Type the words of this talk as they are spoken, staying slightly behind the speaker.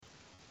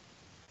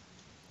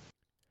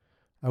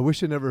I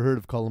wish I never heard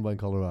of Columbine,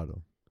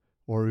 Colorado,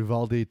 or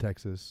Uvalde,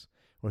 Texas,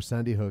 or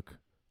Sandy Hook,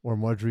 or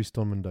Marjorie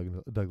Stoneman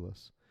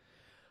Douglas.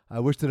 I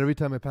wish that every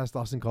time I passed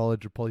Austin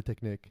College or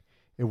Polytechnic,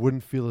 it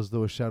wouldn't feel as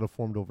though a shadow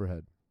formed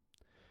overhead.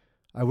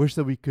 I wish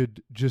that we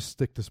could just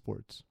stick to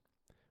sports.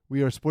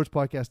 We are a sports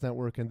podcast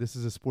network, and this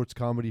is a sports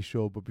comedy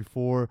show. But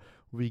before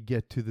we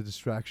get to the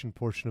distraction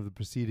portion of the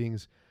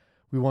proceedings,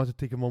 we want to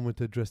take a moment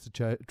to address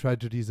the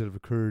tragedies that have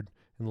occurred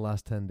in the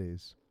last 10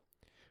 days.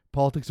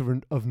 Politics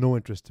are of no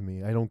interest to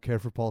me. I don't care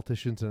for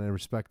politicians, and I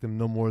respect them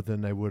no more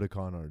than I would a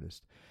con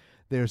artist.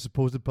 They are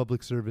supposed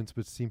public servants,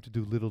 but seem to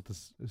do little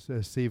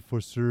to save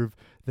for serve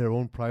their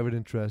own private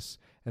interests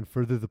and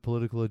further the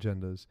political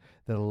agendas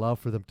that allow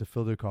for them to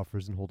fill their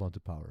coffers and hold on to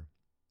power.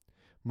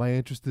 My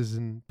interest is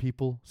in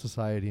people,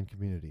 society, and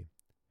community.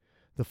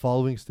 The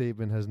following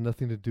statement has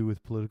nothing to do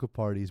with political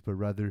parties, but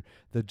rather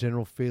the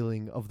general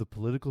failing of the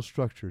political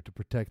structure to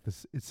protect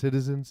its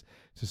citizens,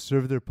 to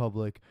serve their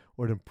public,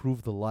 or to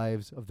improve the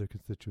lives of their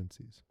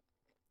constituencies.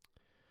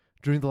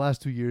 During the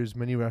last 2 years,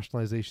 many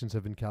rationalizations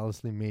have been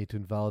callously made to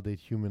invalidate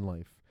human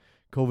life.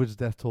 COVID's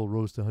death toll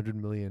rose to 100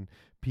 million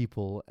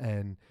people,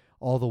 and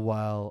all the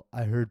while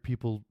I heard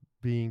people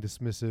being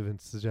dismissive and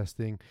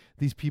suggesting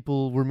these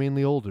people were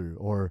mainly older,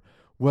 or,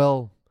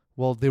 well,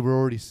 they were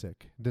already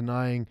sick,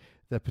 denying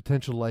that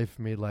potential life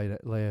may lie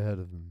ahead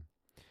of them.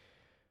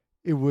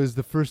 It was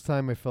the first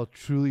time I felt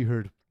truly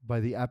hurt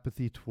by the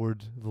apathy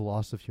toward the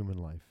loss of human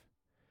life.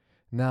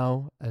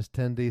 Now, as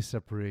 10 days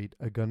separate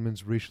a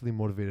gunman's racially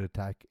motivated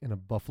attack in a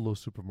Buffalo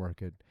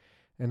supermarket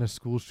and a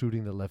school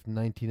shooting that left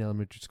 19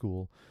 elementary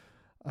school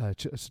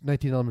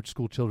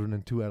children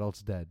and 2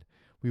 adults dead,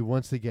 we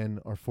once again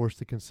are forced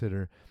to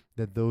consider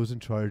that those in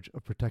charge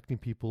of protecting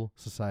people,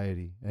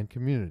 society, and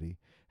community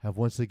have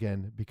once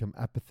again become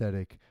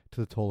apathetic to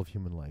the toll of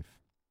human life.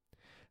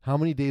 How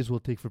many days will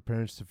it take for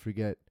parents to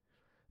forget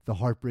the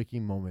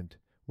heartbreaking moment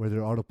where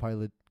their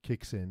autopilot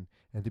kicks in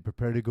and they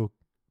prepare to go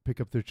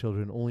pick up their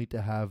children only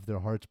to have their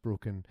hearts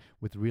broken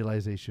with the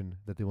realization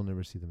that they will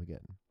never see them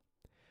again?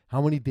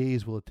 How many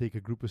days will it take a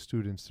group of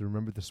students to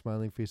remember the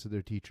smiling face of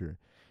their teacher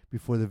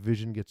before the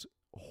vision gets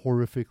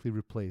horrifically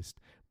replaced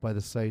by the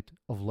sight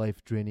of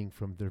life draining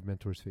from their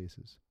mentors'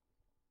 faces?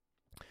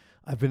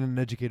 I've been an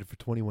educator for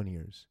 21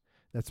 years.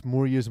 That's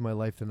more years of my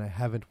life than I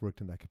haven't worked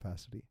in that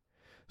capacity.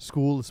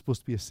 School is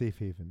supposed to be a safe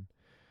haven.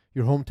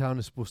 Your hometown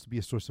is supposed to be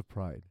a source of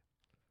pride.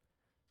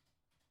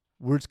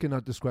 Words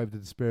cannot describe the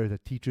despair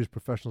that teachers,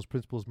 professionals,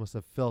 principals must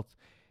have felt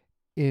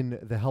in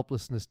the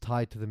helplessness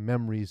tied to the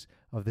memories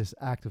of this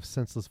act of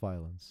senseless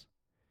violence.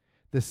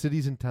 The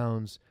cities and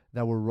towns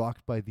that were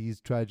rocked by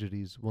these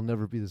tragedies will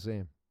never be the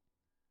same.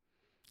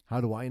 How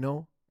do I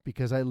know?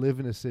 Because I live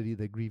in a city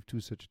that grieved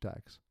 2 such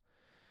attacks.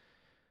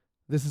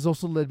 This has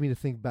also led me to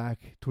think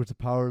back towards the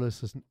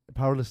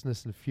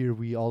powerlessness and fear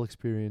we all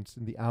experienced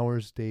in the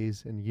hours,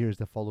 days, and years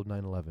that followed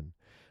 9/11,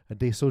 a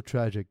day so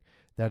tragic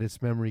that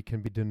its memory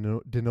can be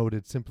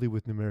denoted simply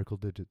with numerical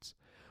digits.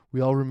 We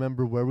all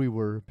remember where we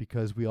were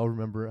because we all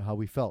remember how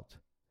we felt.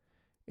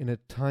 In a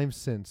time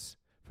since,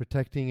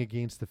 protecting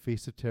against the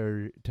face of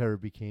terror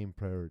became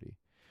priority.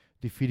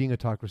 Defeating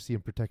autocracy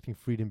and protecting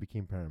freedom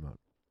became paramount.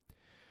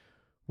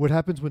 What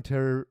happens when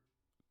terror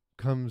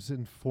comes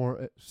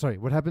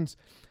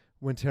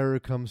when terror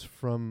comes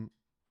from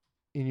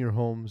in your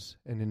homes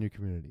and in your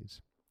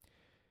communities?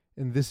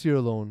 In this year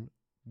alone,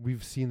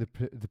 we've seen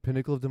the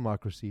pinnacle of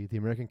democracy, the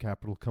American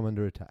Capitol, come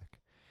under attack,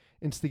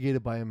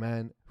 instigated by a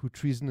man who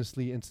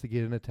treasonously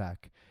instigated an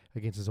attack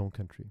against his own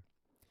country.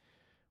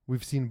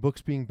 We've seen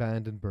books being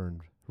banned and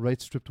burned,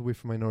 rights stripped away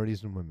from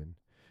minorities and women.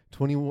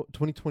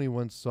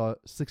 2021 saw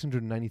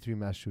 693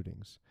 mass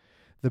shootings.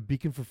 The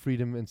Beacon for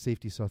Freedom and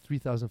Safety saw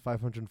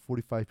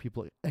 3,545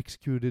 people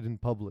executed in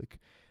public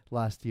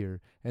last year,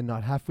 and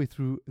not halfway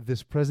through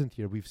this present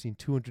year, we've seen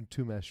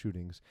 202 mass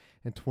shootings,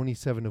 and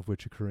 27 of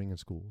which occurring in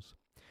schools.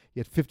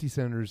 Yet 50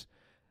 senators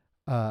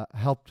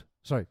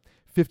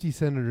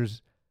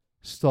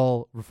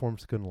stall reform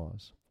to gun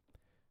laws.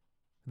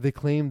 They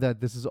claim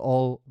that this is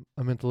all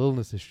a mental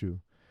illness issue,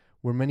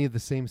 where many of the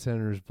same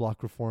senators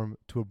block reform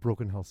to a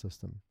broken health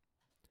system.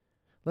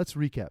 Let's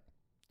recap.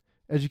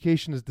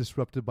 Education is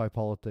disrupted by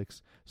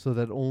politics so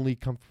that only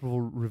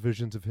comfortable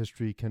revisions of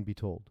history can be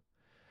told.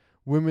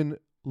 Women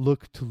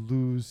look to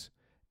lose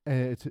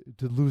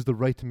the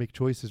right to make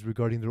choices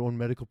regarding their own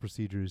medical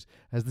procedures,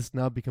 as this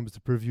now becomes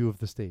the purview of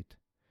the state.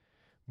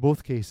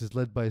 Both cases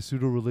led by a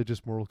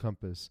pseudo-religious moral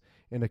compass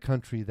in a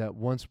country that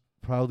once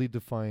proudly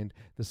defined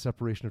the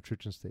separation of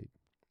church and state.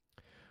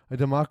 A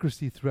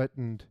democracy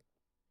threatened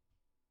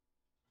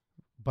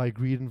by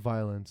greed and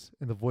violence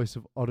in the voice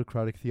of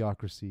autocratic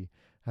theocracy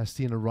has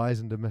seen a rise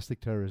in domestic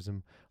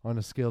terrorism on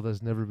a scale that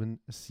has never been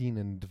seen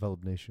in a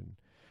developed nation.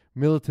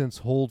 Militants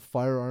hold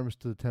firearms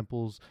to the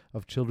temples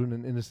of children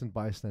and innocent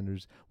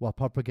bystanders, while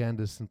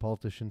propagandists and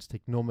politicians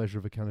take no measure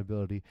of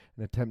accountability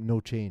and attempt no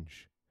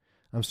change.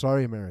 I'm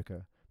sorry,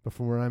 America, but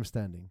from where I'm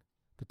standing,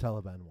 the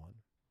Taliban won.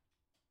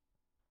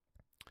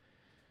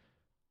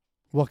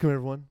 Welcome,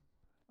 everyone.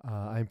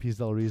 I'm Piz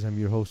Del Ruiz. I'm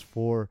your host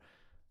for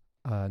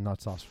Not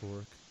Sauce for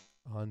Work.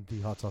 on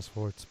the Hot Sauce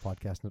Sports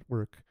Podcast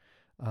Network.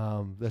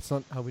 That's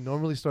not how we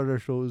normally start our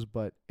shows,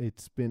 but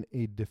it's been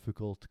a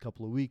difficult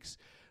couple of weeks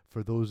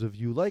for those of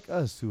you like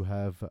us who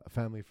have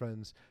family,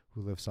 friends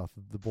who live south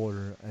of the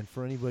border, and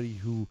for anybody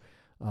who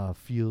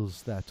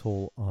feels that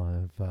toll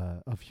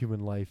of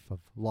human life, of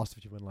loss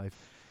of human life.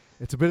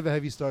 It's a bit of a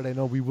heavy start. I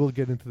know we will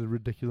get into the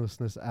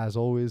ridiculousness as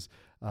always.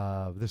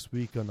 This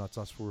week on Not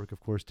Sauce for Work,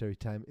 of course, Terry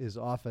Time is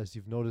off, as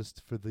you've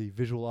noticed. For the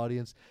visual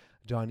audience,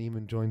 John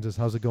Eamon joins us.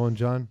 How's it going,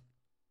 John?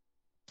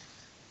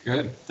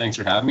 Good. Thanks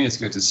for having me. It's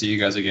good to see you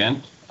guys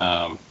again.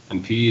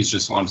 And Pease,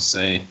 just wanted to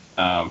say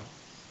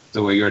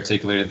the way you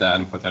articulated that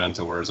and put that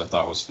into words, I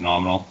thought was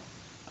phenomenal.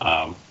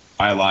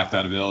 I lack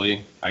that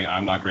ability.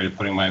 I'm not great at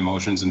putting my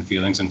emotions and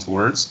feelings into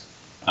words,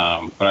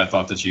 but I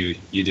thought that you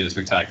did a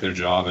spectacular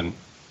job, and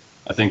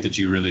I think that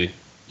you really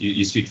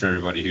you speak for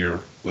everybody here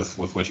with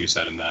what you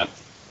said in that.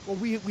 Well,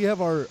 we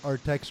have our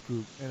text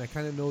group, and I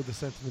kind of know the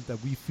sentiment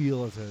that we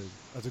feel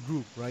as a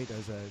group, right?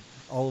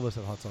 All of us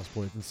at Hot Sauce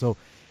Sports, and so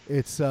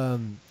it's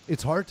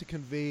hard to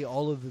convey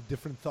all of the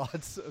different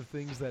thoughts of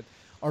things that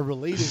are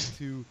related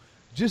to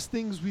just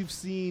things we've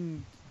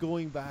seen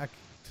going back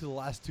to the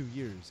last 2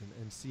 years,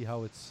 and see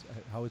how it's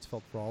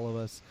felt for all of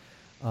us.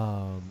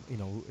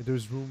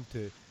 There's room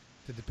to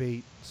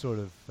debate sort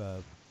of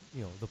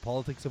the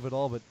politics of it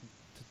all, but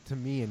to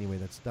me anyway,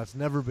 that's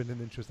never been an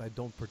interest I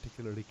don't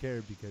particularly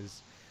care,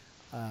 because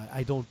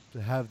I don't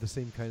have the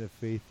same kind of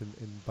faith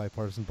in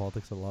bipartisan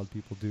politics that a lot of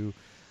people do.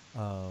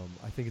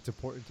 I think it's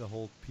important to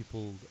hold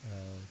people,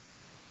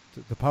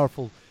 the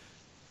powerful,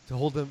 to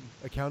hold them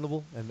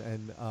accountable,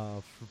 and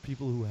for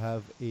people who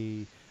have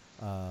a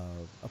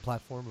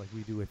platform like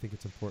we do, I think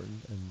it's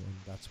important, and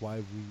that's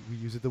why we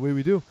use it the way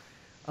we do.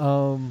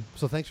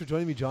 So thanks for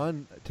joining me,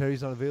 John.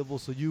 Terry's not available,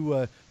 so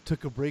you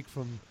took a break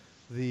from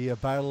the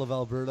Battle of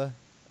Alberta,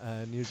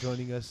 and you're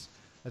joining us.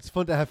 It's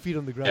fun to have feet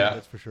on the ground,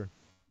 that's for sure.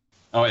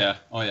 Oh yeah.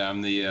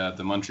 I'm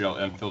the Montreal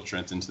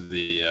infiltrant into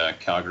the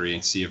Calgary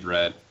Sea of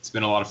Red. It's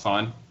been a lot of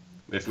fun.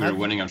 If we were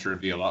winning, I'm sure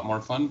it'd be a lot more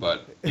fun,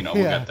 but we'll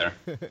get there.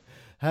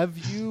 Have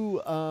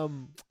you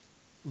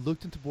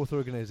looked into both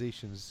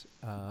organizations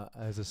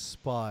as a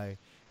spy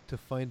to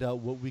find out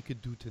what we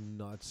could do to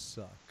not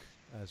suck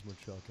as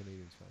Montreal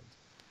Canadiens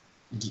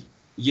fans?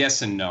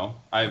 Yes and no.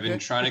 I've been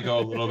trying to go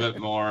a little bit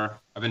more.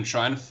 I've been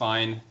trying to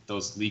find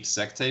those leaked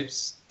sex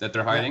tapes that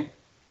they're hiding,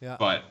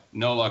 but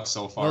no luck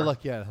so far. No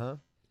luck yet, huh?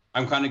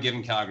 I'm kind of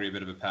giving Calgary a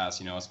bit of a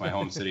pass. It's my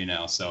home city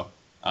now. So,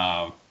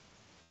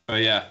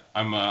 but yeah,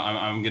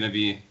 I'm gonna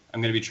be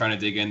trying to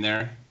dig in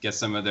there, get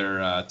some of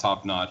their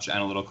top-notch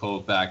analytical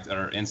backed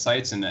or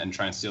insights, and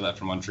try and steal that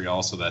from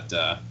Montreal, so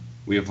that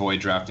we avoid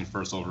drafting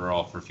first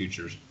overall for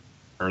futures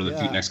or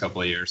the next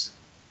couple of years.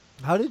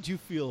 How did you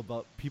feel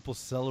about people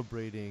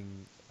celebrating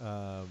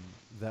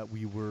that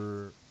we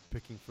were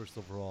picking first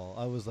overall?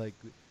 I was like,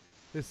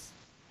 this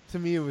to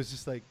me, it was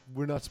just like,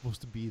 we're not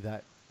supposed to be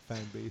that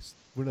fan base.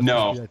 We're not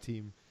supposed to be that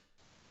team.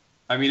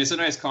 I mean, it's a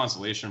nice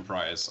consolation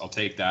prize. I'll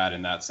take that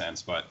in that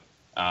sense, but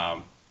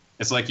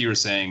it's like you were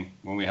saying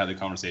when we had the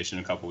conversation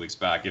a couple weeks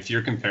back. If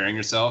you're comparing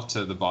yourself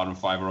to the bottom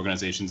 5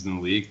 organizations in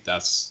the league,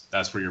 that's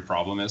where your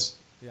problem is.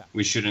 Yeah.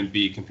 We shouldn't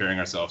be comparing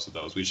ourselves to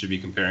those. We should be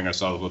comparing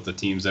ourselves with the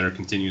teams that are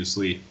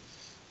continuously,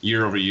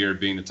 year over year,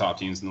 being the top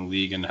teams in the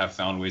league, and have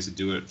found ways to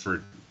do it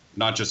for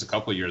not just a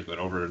couple of years, but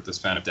over the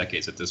span of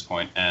decades at this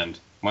point. And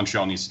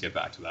Montreal needs to get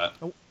back to that.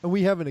 And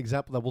we have an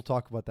example that we'll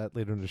talk about that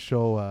later in the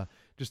show.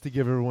 Just to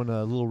give everyone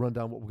a little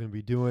rundown of what we're going to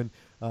be doing.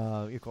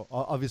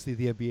 Obviously,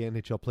 the NBA and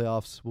NHL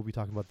playoffs. We'll be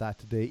talking about that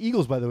today.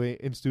 Eagles, by the way,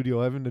 in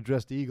studio. I haven't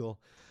addressed Eagle.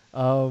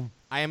 I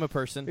am a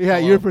person. Yeah,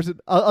 hello. You're a person.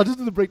 I'll just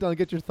do the breakdown and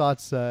get your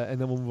thoughts, and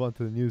then we'll move on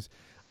to the news.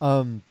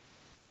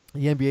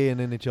 The NBA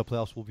and NHL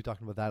playoffs, we'll be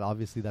talking about that.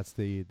 Obviously, that's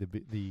the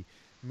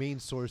main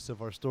source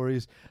of our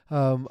stories.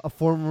 A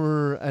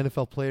former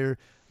NFL player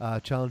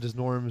challenges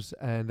norms,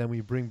 and then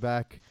we bring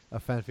back a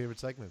fan favorite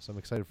segment. So I'm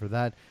excited for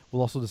that.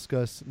 We'll also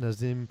discuss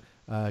Nazem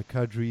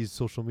Kadri's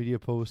social media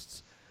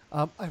posts.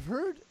 I've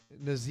heard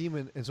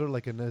Nazem and sort of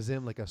like a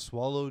Nazem, like a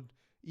swallowed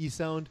E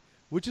sound.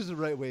 Which is the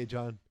right way,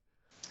 John?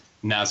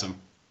 Nazem.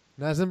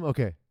 Nazem?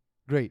 Okay,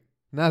 great.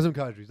 Nazem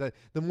Kadri.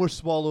 The more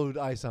swallowed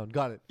I sound.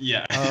 Got it.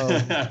 Yeah.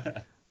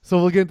 So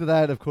we'll get into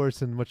that, of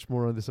course, and much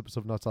more on this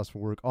episode of Not Sauce for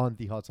Work on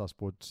the Hot Sauce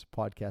Sports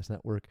Podcast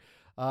Network.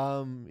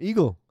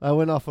 Eagle, I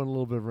went off on a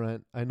little bit of a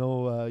rant. I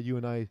know you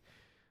and I,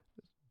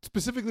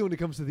 specifically when it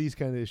comes to these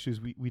kind of issues,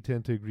 we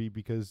tend to agree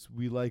because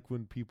we like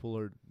when people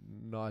are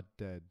not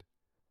dead.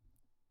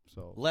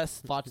 So less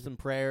thoughts and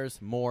prayers,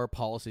 more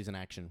policies and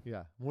action.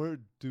 Yeah, more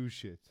do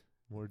shit.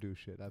 More do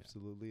shit,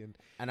 absolutely.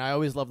 And I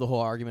always love the whole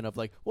argument of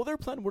like, well, their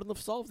plan wouldn't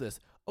have solved this.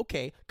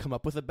 Okay, come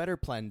up with a better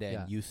plan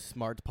then, you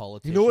smart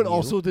politician. You know what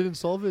also didn't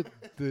solve it?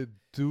 The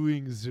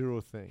doing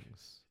zero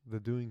things. The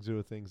doing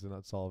zero things did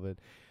not solve it.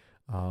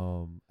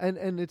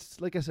 And it's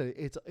like I said,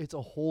 it's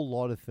a whole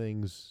lot of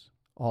things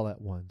all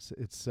at once.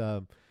 It's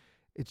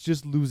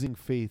just losing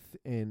faith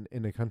in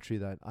a country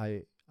that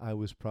I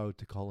was proud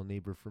to call a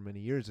neighbor for many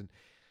years, and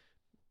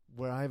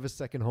where I have a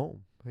second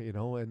home, and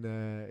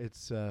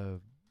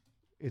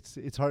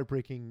it's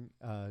heartbreaking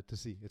to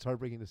see. It's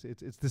heartbreaking to see.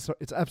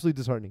 It's absolutely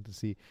disheartening to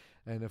see.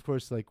 And of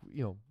course, like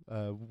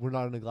we're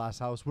not in a glass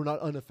house. We're not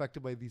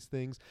unaffected by these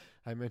things.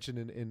 I mentioned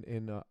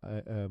in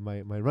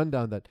my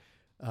rundown that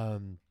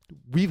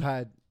we've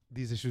had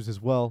these issues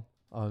as well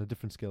on a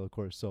different scale, of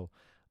course. So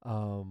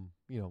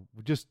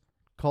we're just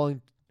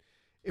calling.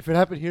 If it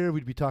happened here,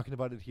 we'd be talking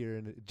about it here,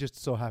 and it just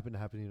so happened to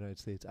happen in the United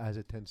States, as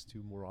it tends to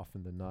more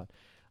often than not.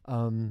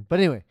 But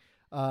anyway,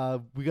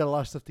 we got a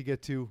lot of stuff to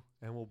get to,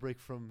 and we'll break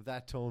from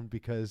that tone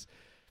because,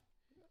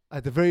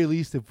 at the very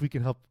least, if we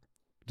can help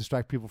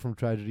distract people from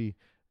tragedy,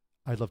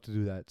 I'd love to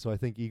do that. So I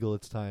think, Eagle,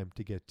 it's time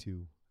to get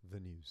to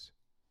the news.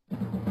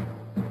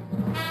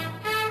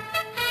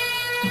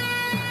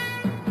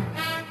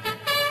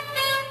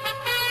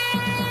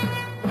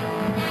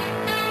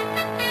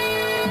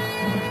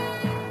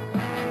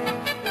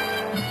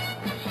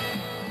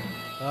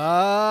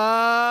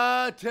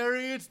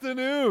 Terry, it's the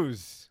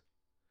news.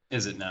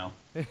 Is it now?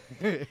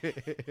 It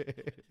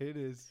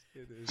is.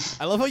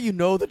 I love how you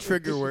know the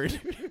trigger word.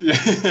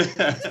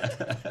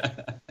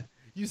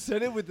 You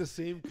said it with the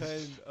same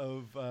kind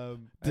of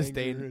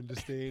Disdain. anger and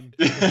disdain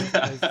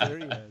as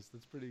Terry has.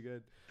 That's pretty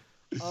good.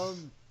 I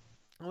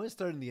want to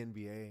start in the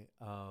NBA.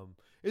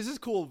 This is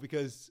cool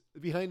because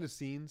behind the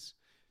scenes,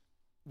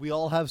 we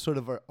all have sort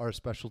of our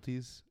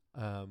specialties.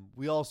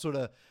 We all sort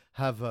of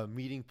have a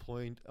meeting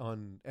point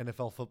on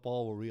NFL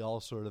football where we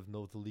all sort of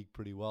know the league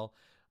pretty well.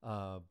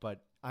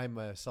 But I'm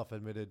a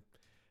self-admitted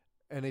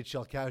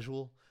NHL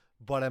casual,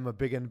 but I'm a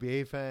big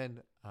NBA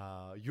fan.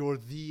 You're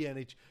the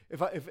NHL. If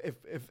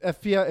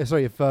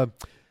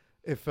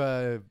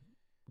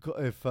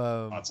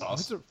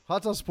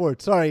Hot Sauce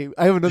Sports. Sorry,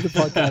 I have another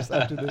podcast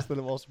after this that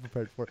I'm also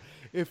prepared for.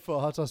 If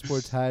Hot Sauce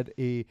Sports had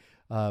a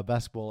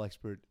basketball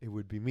expert, it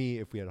would be me.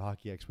 If we had a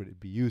hockey expert, it'd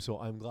be you. So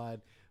I'm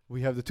glad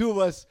we have the two of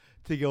us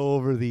to go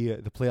over the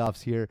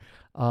playoffs here.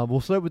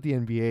 We'll start with the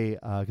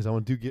NBA because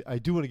I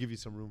do want to give you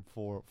some room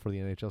for the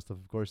NHL stuff,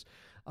 of course.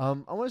 I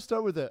want to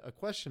start with a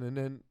question, and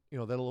then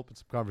that'll open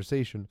some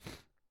conversation.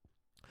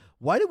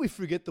 Why did we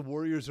forget the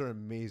Warriors are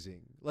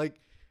amazing?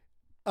 Like,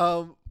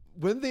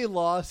 when they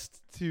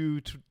lost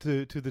to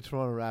the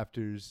Toronto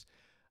Raptors,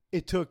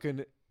 it took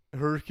an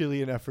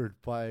Herculean effort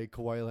by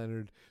Kawhi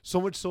Leonard, so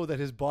much so that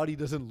his body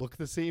doesn't look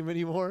the same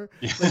anymore.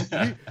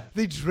 Like,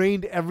 they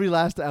drained every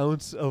last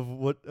ounce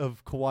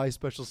of Kawhi's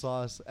special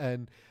sauce,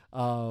 and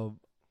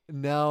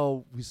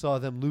now we saw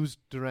them lose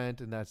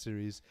Durant in that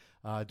series.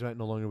 Durant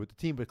no longer with the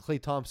team, but Klay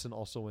Thompson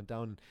also went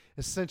down and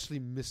essentially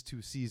missed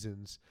 2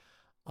 seasons.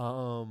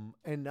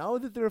 And now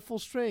that they're at full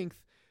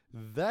strength,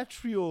 that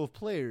trio of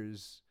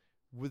players,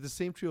 with the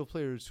same trio of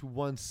players who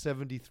won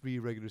 73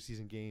 regular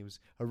season games,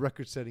 a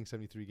record-setting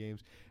 73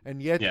 games,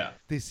 and yet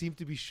they seem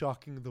to be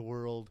shocking the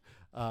world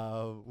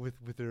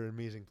with their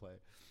amazing play.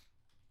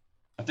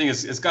 I think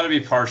it's got to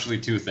be partially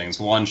 2 things.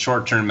 One,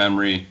 short-term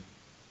memory,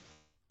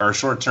 or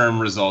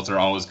short-term results are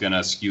always going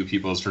to skew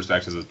people's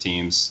perspectives of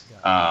teams.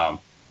 Yeah.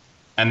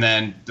 And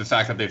then the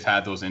fact that they've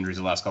had those injuries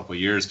the last couple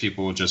of years,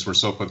 people just were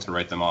so quick to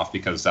write them off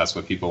because that's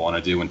what people want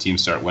to do when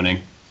teams start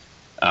winning.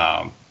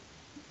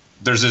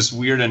 There's this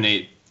weird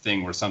innate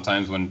thing where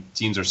sometimes when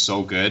teams are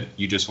so good,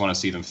 you just want to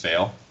see them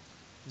fail.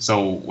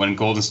 So when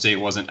Golden State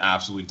wasn't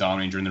absolutely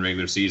dominating during the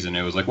regular season,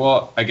 it was like,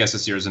 well, I guess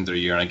this year isn't their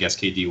year, and I guess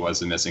KD was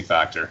the missing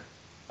factor.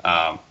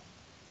 But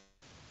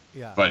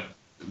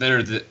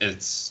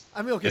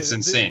it's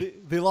insane.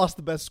 They lost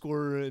the best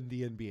scorer in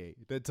the NBA.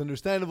 That's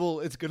understandable.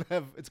 It's gonna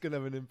have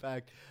an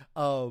impact.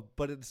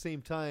 But at the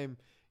same time,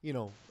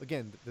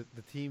 again,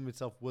 the team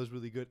itself was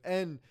really good,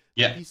 and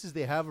the pieces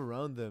they have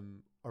around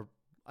them are,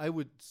 I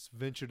would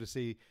venture to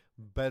say,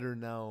 better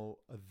now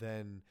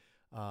than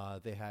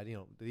they had.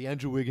 The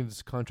Andrew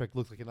Wiggins contract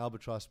looked like an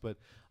albatross, but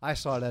I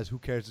saw it as, who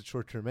cares, it's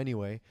short term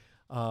anyway.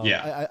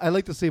 I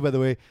like to say, by the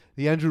way,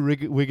 the Andrew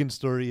Wiggins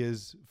story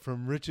is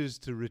from riches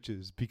to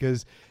riches,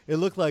 because it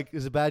looked like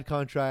it's a bad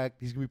contract.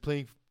 He's going to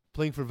be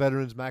playing for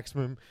veterans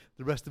maximum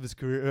the rest of his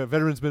career,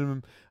 veterans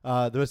minimum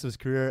the rest of his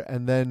career,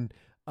 and then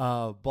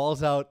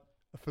balls out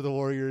for the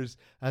Warriors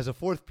as a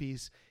 4th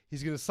piece.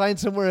 He's going to sign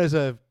somewhere as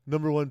a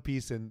number 1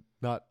 piece and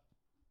not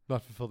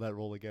fulfill that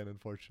role again,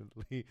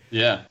 unfortunately.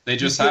 Yeah, they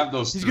just have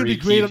those 3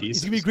 key pieces. He's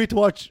going to be great to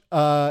watch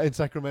in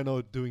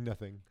Sacramento doing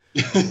nothing.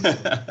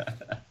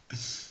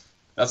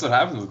 That's what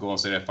happens with Golden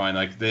State, I find.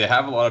 Like, they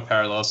have a lot of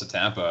parallels to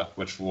Tampa,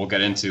 which we'll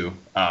get into.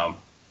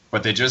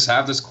 But they just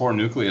have this core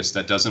nucleus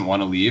that doesn't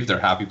want to leave. They're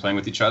happy playing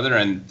with each other,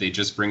 and they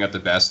just bring out the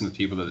best in the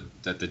people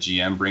that the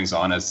GM brings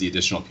on as the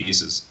additional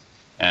pieces.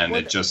 And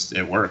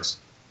it works.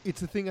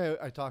 It's the thing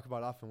I talk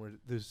about often, where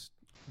there's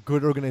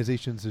good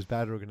organizations, there's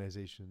bad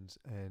organizations,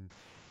 and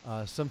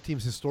some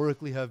teams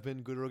historically have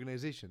been good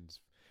organizations.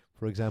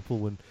 For example,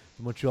 when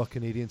the Montreal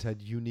Canadiens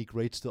had unique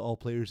rates to all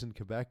players in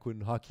Quebec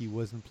when hockey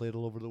wasn't played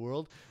all over the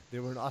world, they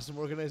were an awesome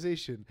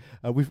organization.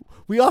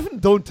 We often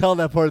don't tell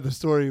that part of the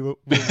story when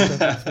we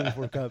have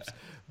 24 Cups.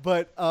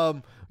 But,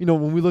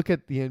 when we look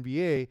at the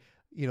NBA,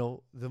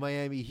 the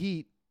Miami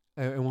Heat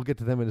and we'll get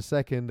to them in a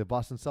second. The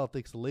Boston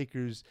Celtics, the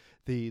Lakers,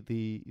 the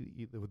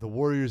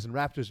Warriors and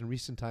Raptors in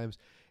recent times.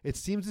 It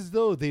seems as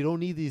though they don't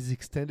need these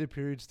extended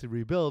periods to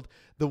rebuild.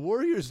 The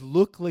Warriors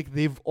look like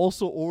they've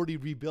also already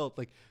rebuilt.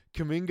 Like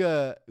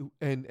Kuminga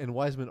and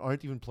Wiseman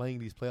aren't even playing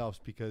these playoffs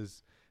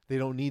because they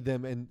don't need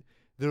them, and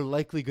they're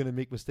likely going to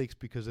make mistakes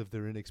because of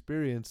their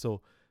inexperience.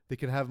 So they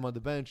can have them on the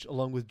bench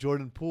along with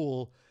Jordan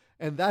Poole,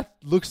 and that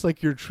looks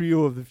like your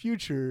trio of the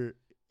future.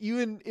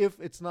 Even if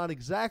it's not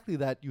exactly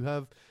that, you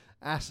have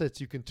assets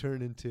you can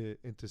turn into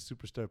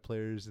superstar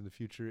players in the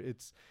future.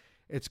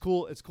 It's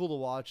cool. It's cool to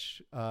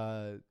watch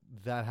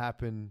that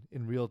happen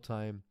in real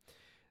time.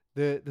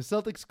 The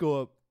Celtics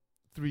go up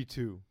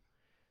 3-2,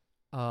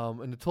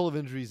 and the toll of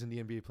injuries in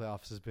the NBA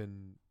playoffs has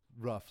been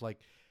rough. Like,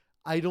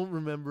 I don't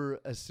remember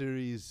a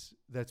series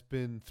that's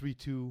been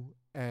 3-2,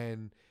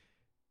 and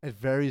at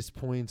various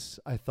points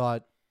I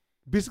thought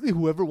basically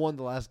whoever won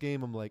the last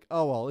game, I'm like,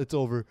 oh, well, it's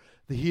over.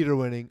 The Heat are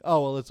winning.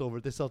 Oh, well, it's over.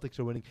 The Celtics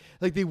are winning.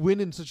 Like, they win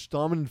in such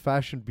dominant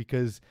fashion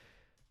because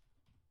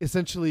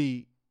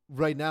essentially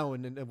right now,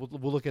 and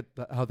we'll look at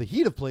how the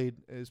Heat have played,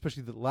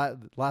 especially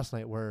last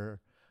night where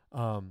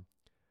the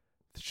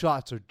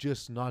shots are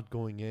just not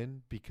going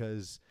in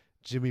because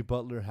Jimmy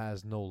Butler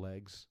has no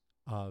legs.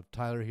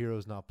 Tyler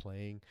Hero's not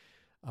playing.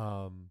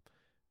 Kyle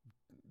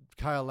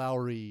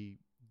Lowry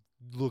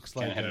looks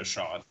Can't like hit a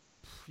shot.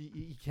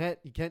 He can't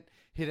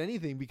hit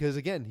anything because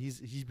again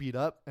he's beat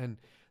up, and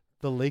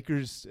the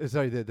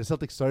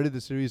Celtics started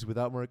the series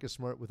without Marcus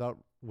Smart, without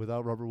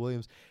Robert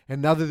Williams,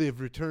 and now that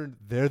they've returned,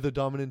 they're the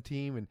dominant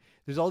team, and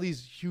there's all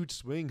these huge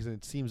swings, and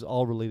it seems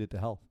all related to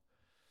health.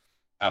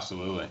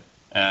 Absolutely,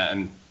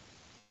 and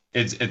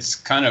it's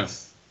kind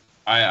of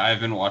I've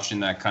been watching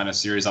that kind of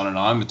series on and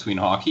on between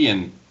hockey,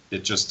 and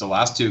it just the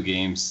last two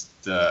games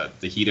the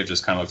Heat have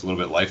just kind of looked a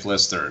little bit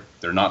lifeless.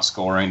 They're not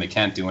scoring, they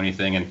can't do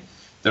anything, and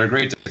they're a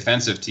great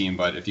defensive team,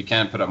 but if you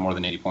can't put up more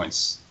than 80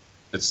 points,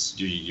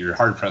 you're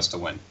hard pressed to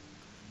win.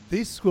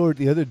 They scored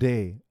the other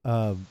day.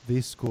 I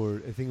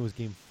think it was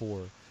game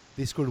 4.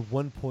 They scored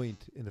 1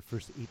 point in the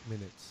first 8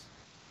 minutes.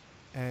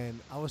 And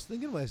I was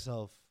thinking to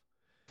myself,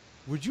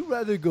 would you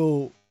rather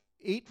go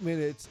 8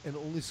 minutes and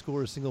only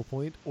score a single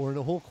point, or in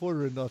a whole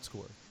quarter and not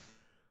score?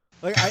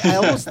 Like, I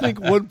almost think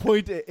 1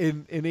 point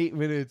in 8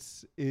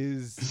 minutes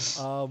is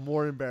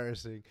more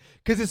embarrassing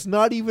because it's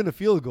not even a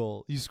field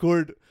goal. You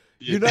scored.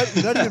 You're not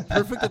even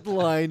perfect at the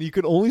line. You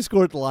could only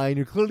score at the line.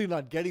 You're clearly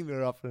not getting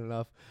there often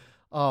enough.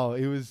 Oh,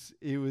 it was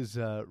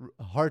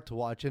hard to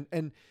watch.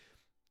 And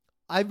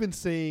I've been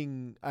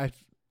saying,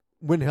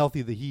 when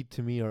healthy, the Heat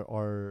to me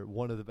are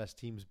one of the best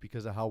teams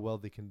because of how well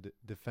they can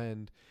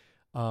defend.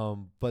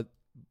 But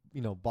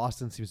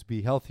Boston seems to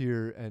be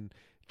healthier and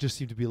just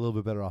seem to be a little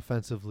bit better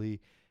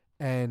offensively.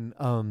 And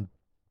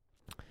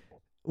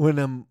when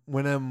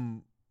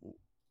I'm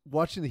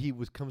watching the Heat,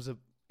 what comes up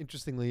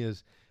interestingly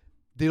is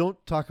they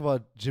don't talk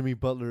about Jimmy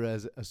Butler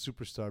as a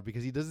superstar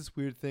because he does this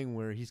weird thing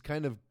where he's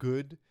kind of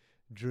good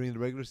during the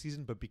regular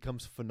season but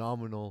becomes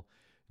phenomenal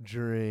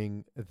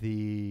during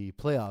the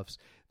playoffs.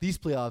 These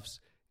playoffs,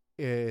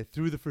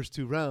 through the first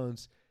 2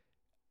 rounds,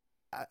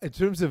 in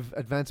terms of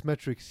advanced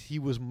metrics, he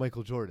was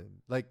Michael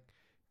Jordan. Like,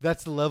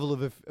 that's the level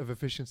of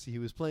efficiency he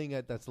was playing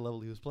at. That's the level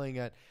he was playing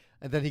at.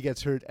 And then he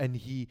gets hurt, and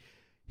he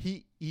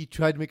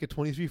tried to make a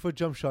 23-foot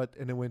jump shot,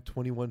 and it went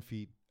 21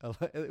 feet.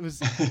 It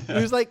was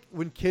like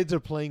when kids are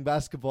playing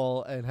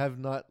basketball and have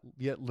not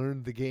yet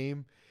learned the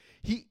game.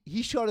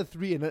 He shot a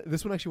 3, and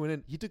this one actually went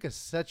in. He took a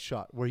set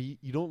shot where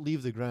you don't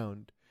leave the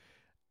ground.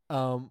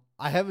 I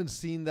haven't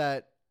seen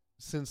that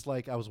since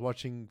I was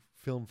watching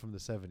film from the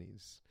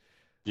 70s.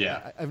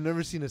 Yeah, I've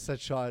never seen a set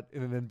shot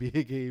in an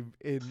NBA game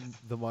in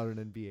the modern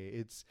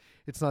NBA.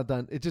 It's not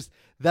done. It just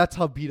that's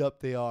how beat up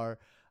they are.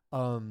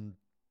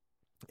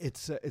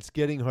 It's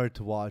getting hard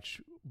to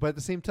watch. But at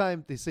the same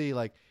time, they say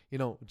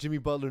Jimmy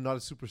Butler not a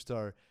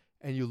superstar,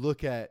 and you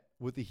look at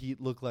what the Heat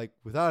look like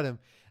without him,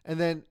 and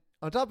then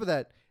on top of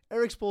that,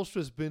 Eric Spoelstra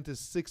has been to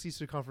 6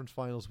 Eastern Conference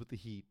Finals with the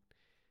Heat.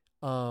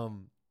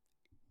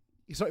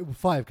 Sorry,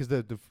 5 because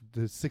the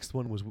 6th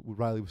one was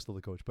Riley was still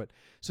the coach, but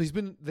so he's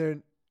been there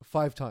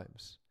 5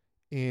 times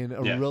in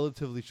a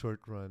relatively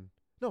short run.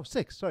 No,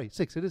 6. Sorry,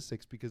 6. It is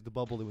 6 because the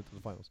bubble they went to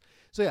the finals.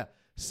 So yeah,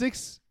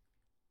 6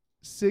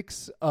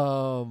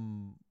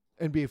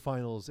 NBA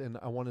Finals, and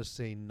I want to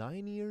say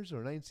 9 years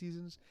or 9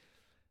 seasons,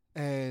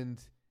 and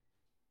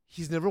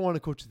he's never won a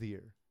Coach of the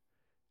Year.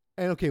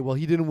 And okay, well,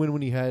 he didn't win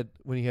when he had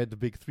the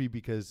big 3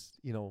 because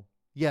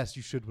yes,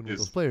 you should win with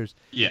those players.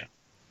 Yeah,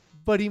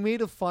 but he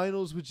made a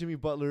finals with Jimmy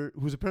Butler,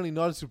 who's apparently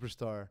not a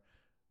superstar,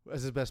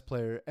 as his best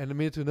player, and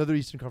made it to another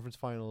Eastern Conference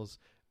Finals.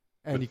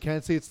 And you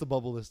can't say it's the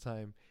bubble this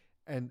time,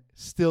 and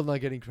still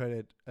not getting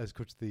credit as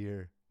Coach of the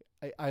Year.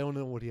 I don't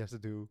know what he has to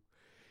do.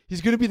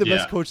 He's going to be the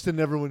best coach to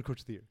never win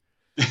Coach of the Year.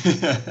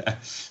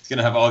 He's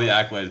gonna have all the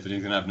accolades, but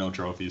he's gonna have no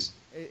trophies.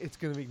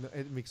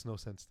 It makes no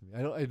sense to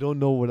me. I don't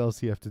know what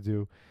else you have to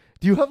do.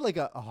 Do you have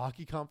a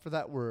hockey comp for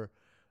that where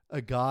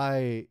a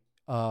guy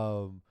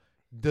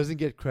doesn't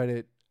get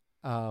credit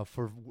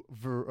for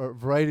a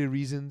variety of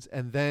reasons,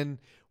 and then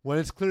when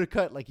it's clear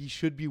cut, he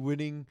should be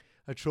winning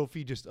a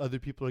trophy just other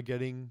people are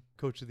getting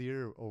Coach of the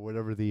Year or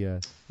whatever the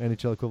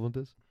NHL equivalent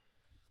is?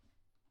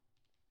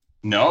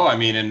 No, I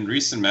mean, in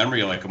recent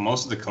memory, like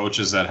most of the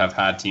coaches that have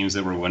had teams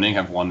that were winning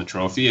have won the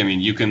trophy. I mean,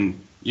 you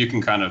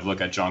can kind of look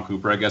at John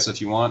Cooper, I guess,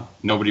 if you want.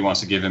 Nobody wants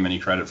to give him any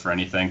credit for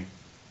anything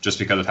just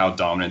because of how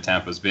dominant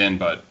Tampa's been.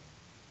 But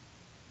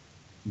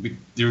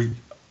you've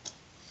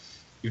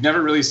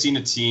never really seen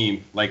a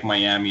team like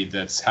Miami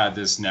that's had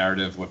this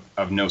narrative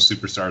of no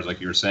superstars, like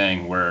you were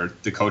saying, where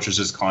the coaches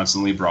just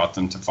constantly brought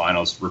them to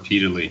finals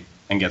repeatedly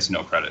and gets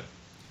no credit.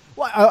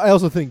 Well, I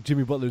also think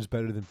Jimmy Butler's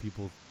better than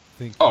people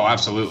think. Oh,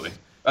 absolutely.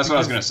 That's what I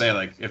was going to say.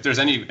 Like, if there's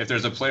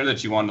a player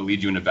that you want to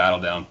lead you in a battle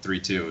down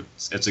 3-2,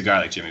 it's a guy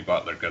like Jimmy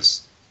Butler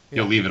because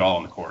he'll leave it all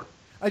on the court.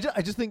 I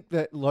just think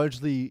that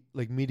largely,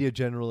 like, media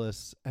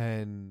generalists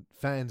and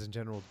fans in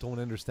general don't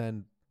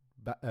understand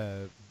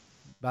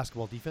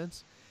basketball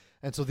defense,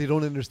 and so they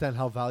don't understand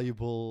how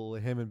valuable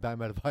him and Bam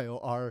Adebayo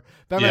are.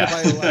 Bam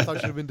Adebayo, I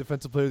thought, should have been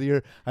Defensive Player of the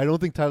Year. I don't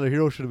think Tyler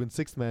Hero should have been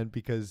sixth man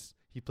because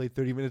he played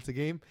 30 minutes a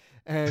game,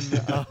 and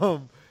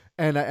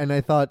and I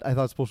thought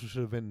Spoelstra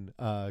should have been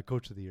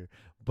Coach of the Year.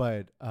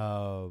 But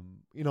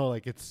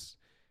like it's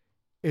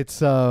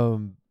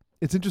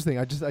interesting.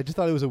 I just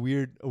thought it was a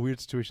weird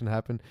situation to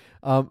happen.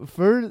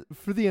 For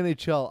the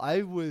NHL,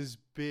 I was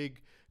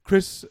big.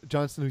 Chris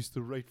Johnston, who used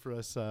to write for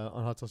us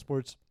on Hot Sauce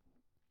Sports,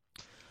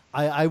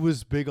 I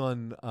was big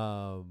on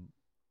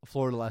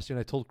Florida last year,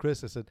 and I told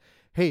Chris, I said,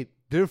 "Hey,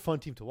 they're a fun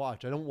team to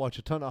watch. I don't watch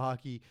a ton of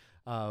hockey,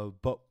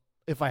 but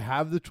if I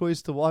have the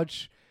choice to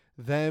watch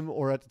them,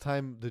 or at the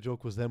time the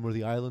joke was them or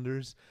the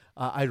Islanders,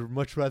 I'd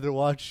much rather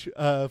watch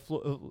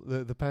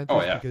the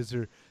Panthers because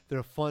they're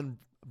a fun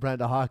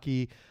brand of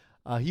hockey."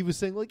 He was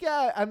saying, like,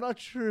 yeah, I'm not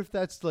sure if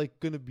that's like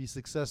going to be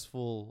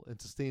successful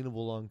and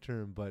sustainable long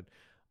term, but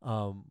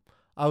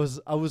I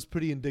was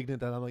pretty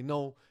indignant that I'm like,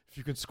 no, if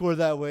you can score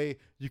that way,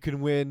 you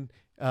can win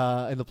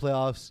in the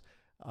playoffs.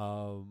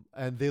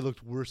 And they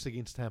looked worse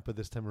against Tampa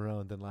this time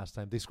around than last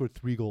time. They scored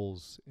 3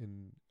 goals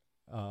in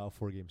a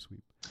 4-game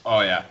sweep.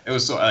 Oh yeah, it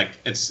was so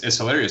it's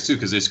hilarious too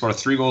because they scored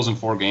 3 goals in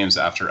 4 games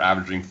after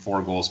averaging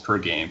 4 goals per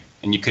game,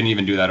 and you couldn't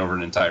even do that over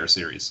an entire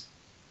series.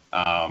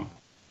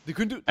 They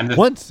couldn't do it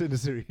once in a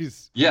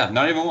series. Yeah,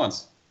 not even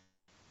once.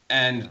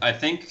 And I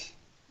think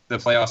the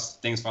playoffs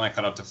things finally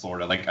caught up to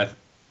Florida. Like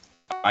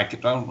I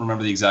don't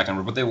remember the exact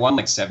number, but they won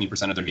like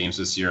 70% of their games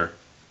this year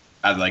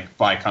by way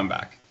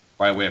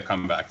of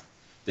comeback.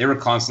 They were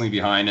constantly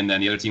behind, and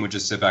then the other team would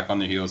just sit back on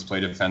their heels,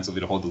 play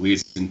defensively to hold the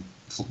leads. And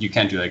you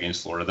can't do that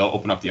against Florida. They'll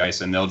open up the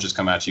ice and they'll just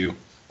come at you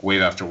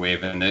wave after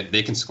wave, and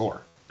they can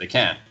score. They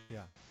can.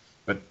 Yeah.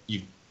 But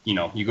you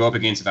go up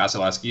against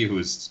Vasilevsky,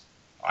 who's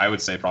I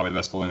would say probably the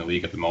best goalie in the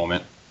league at the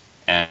moment,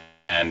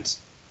 and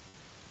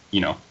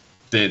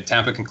the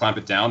Tampa can clamp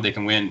it down. They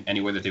can win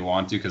any way that they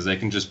want to because they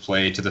can just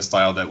play to the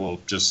style that will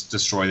just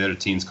destroy their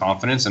team's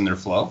confidence and their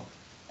flow,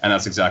 and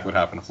that's exactly what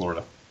happened to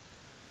Florida.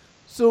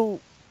 So,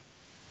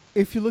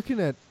 if you're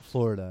looking at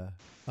Florida,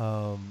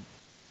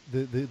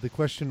 the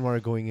question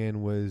mark going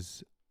in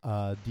was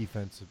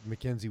defense.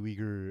 Mackenzie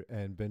Weegar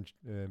and Ben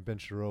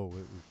Chiarot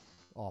were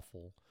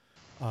awful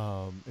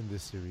in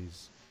this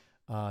series.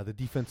 The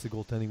defensive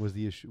goaltending was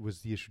the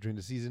issue during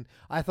the season.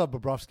 I thought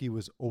Bobrovsky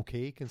was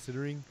okay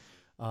considering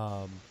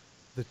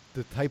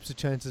the types of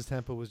chances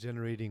Tampa was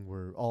generating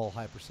were all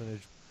high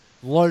percentage,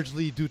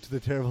 largely due to the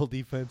terrible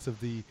defense of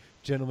the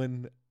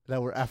gentlemen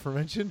that were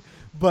aforementioned.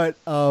 But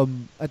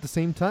at the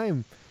same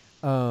time,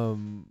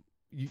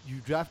 you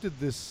drafted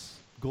this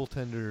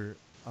goaltender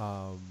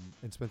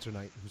in Spencer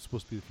Knight, who's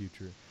supposed to be the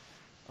future.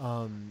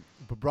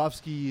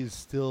 Bobrovsky is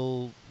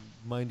still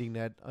minding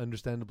that.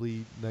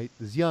 Understandably, Knight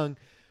is young.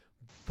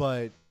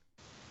 But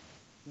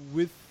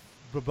with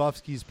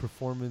Bobrovsky's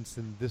performance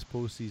in this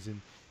postseason,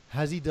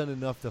 has he done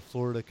enough that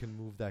Florida can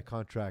move that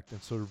contract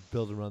and sort of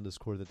build around this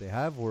core that they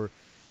have? Or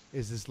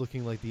is this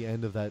looking like the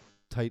end of that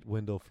tight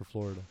window for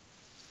Florida?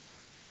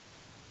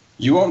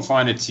 You won't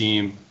find a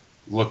team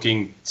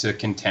looking to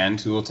contend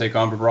who will take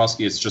on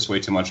Bobrovsky. It's just way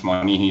too much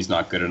money. He's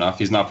not good enough.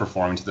 He's not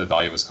performing to the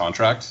value of his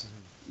contract. Mm-hmm.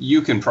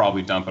 You can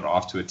probably dump it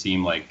off to a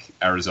team like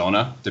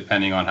Arizona,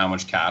 depending on how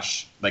much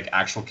cash, like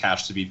actual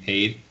cash to be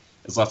paid,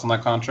 is left on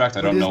that contract.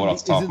 I don't know it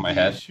off the top of my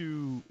head.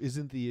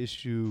 Isn't the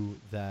issue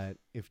that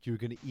if you're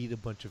going to eat a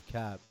bunch of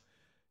cap,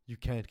 you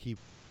can't keep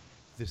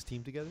this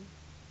team together?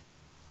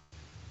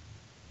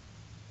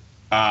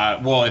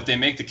 Well, if they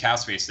make the cap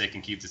space, they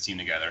can keep the team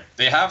together.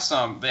 They have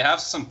some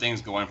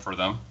things going for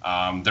them.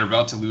 They're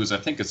about to lose. I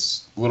think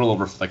it's a little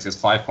over like it's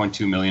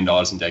 $5.2 million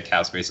in dead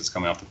cap space that's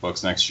coming off the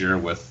books next year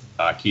with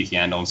Keith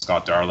Yandel and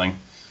Scott Darling,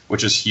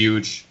 which is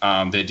huge.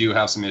 They do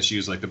have some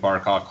issues like the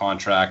Barkov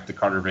contract, the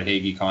Carter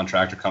Verhaeghe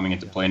contract are coming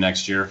into play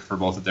next year for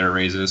both of their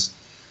raises.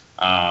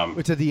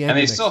 Which at the end, and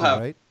they still have,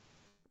 right?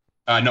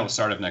 No,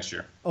 start of next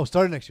year. Oh,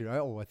 start of next year.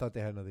 I thought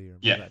they had another year.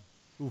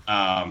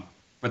 Yeah.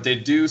 But they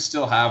do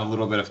still have a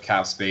little bit of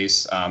cap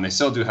space. They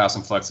still do have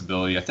some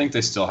flexibility. I think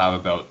they still have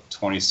about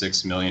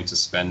 $26 million to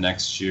spend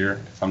next year,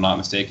 if I'm not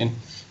mistaken.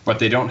 But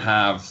they don't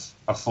have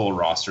a full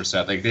roster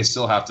set. Like they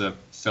still have to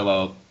fill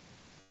out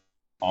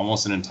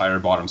almost an entire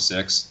bottom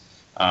six.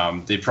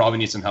 They probably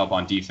need some help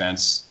on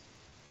defense.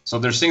 So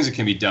there's things that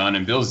can be done,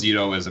 and Bill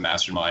Zito is a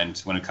mastermind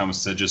when it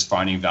comes to just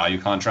finding value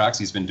contracts.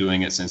 He's been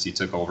doing it since he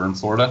took over in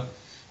Florida.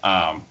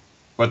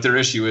 But their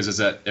issue is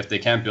that if they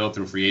can't build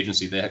through free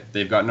agency,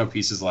 they've got no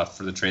pieces left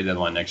for the trade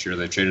deadline next year.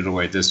 They traded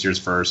away this year's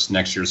first,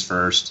 next year's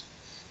first.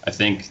 I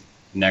think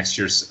next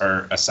year's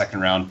or a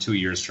second round 2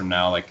 years from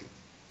now. Like,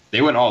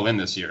 they went all in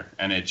this year,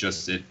 and it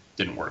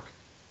didn't work.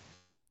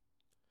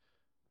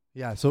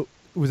 Yeah. So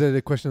was it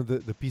a question of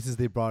the pieces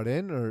they brought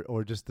in,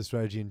 or just the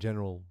strategy in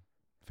general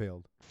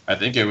failed? I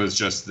think it was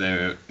just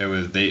they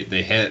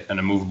hit an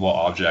immovable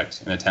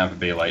object in the Tampa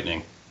Bay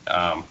Lightning.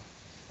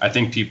 I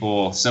think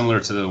people similar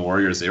to the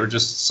Warriors, they were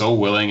just so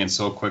willing and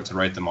so quick to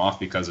write them off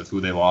because of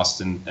who they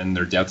lost in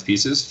their depth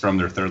pieces from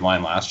their third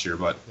line last year.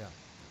 But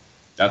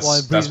that's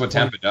what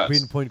Tampa does.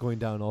 Brayden Point going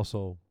down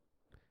also.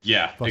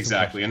 Yeah,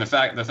 exactly. And the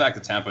fact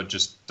that Tampa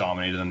just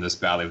dominated them this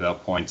badly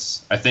without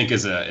points, I think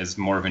is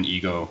more of an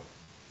ego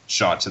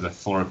shot to the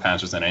Florida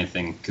Panthers than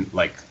anything,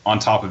 like on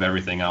top of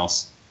everything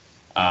else.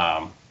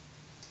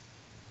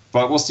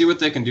 But we'll see what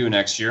they can do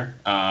next year.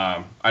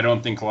 I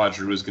don't think Claude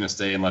Giroux is going to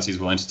stay unless he's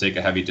willing to take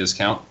a heavy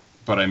discount.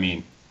 But I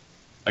mean,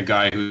 a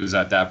guy who's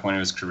at that point of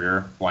his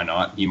career, why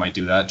not? He might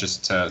do that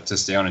just to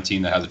stay on a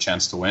team that has a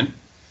chance to win.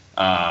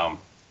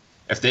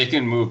 If they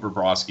can move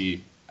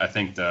Bobrovsky, I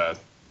think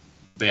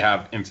they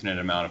have infinite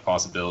amount of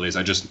possibilities.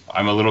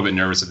 I'm a little bit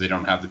nervous if they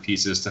don't have the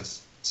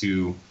pieces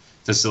to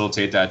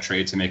facilitate that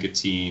trade to make a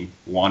team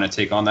want to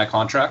take on that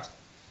contract.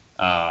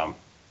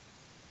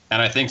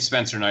 And I think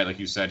Spencer Knight, like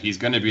you said, he's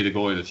going to be the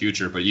goalie of the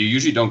future, but you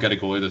usually don't get a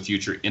goalie of the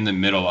future in the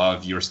middle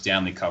of your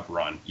Stanley Cup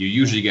run. You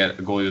usually get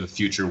a goalie of the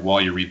future while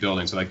you're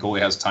rebuilding, so that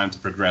goalie has time to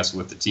progress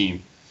with the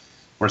team.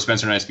 Where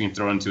Spencer Knight's being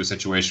thrown into a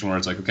situation where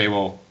it's like, okay,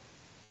 well,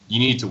 you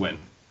need to win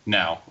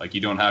now. Like, you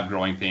don't have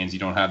growing pains, you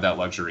don't have that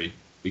luxury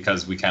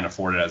because we can't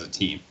afford it as a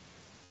team.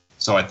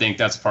 So I think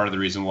that's part of the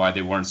reason why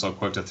they weren't so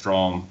quick to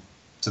throw him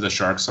to the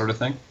Sharks sort of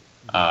thing.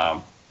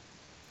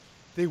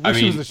 They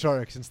wish it was the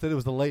Sharks. Instead, it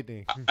was the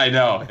Lightning. I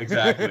know,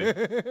 exactly.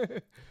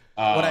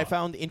 What I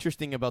found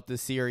interesting about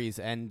this series,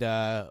 and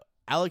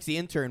Alex the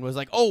intern was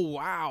like, "Oh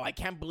wow, I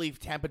can't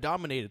believe Tampa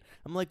dominated."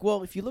 I'm like,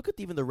 "Well, if you look at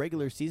even the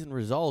regular season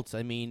results,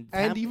 I mean,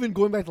 and even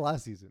going back to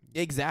last season,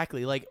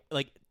 exactly. Like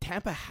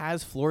Tampa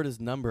has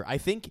Florida's number. I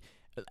think."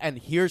 And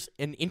here's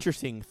an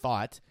interesting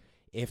thought: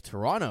 if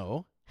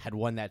Toronto had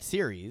won that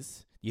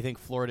series, do you think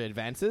Florida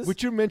advances?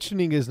 What you're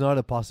mentioning is not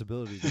a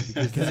possibility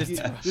because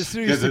this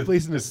series took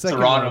place in the second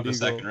Toronto round. The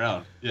second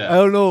round. Yeah. I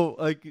don't know.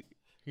 Like,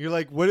 you're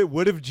like,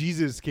 what if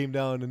Jesus came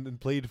down and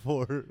played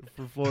for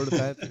Florida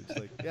Panthers?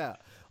 Like, yeah,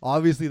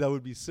 obviously that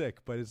would be sick,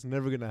 but it's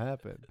never gonna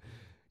happen.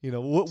 You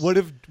know, what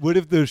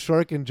if the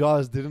shark and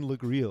Jaws didn't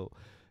look real?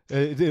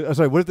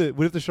 Sorry, what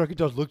if the shark and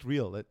Jaws looked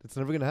real? It's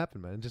never gonna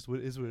happen, man. It just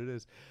is what it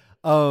is.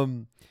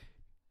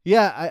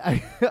 Yeah,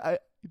 I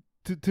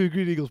to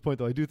agree to Eagles' point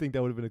though, I do think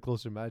that would have been a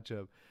closer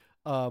matchup.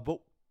 But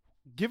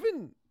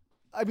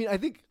I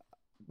think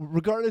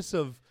regardless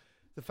of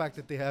the fact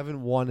that they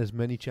haven't won as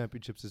many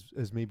championships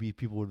as maybe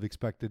people would have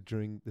expected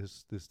during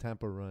this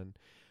Tampa run,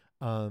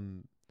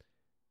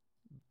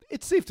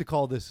 it's safe to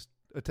call this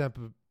a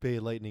Tampa Bay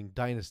Lightning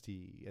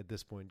dynasty at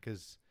this point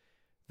because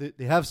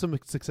they have some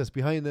success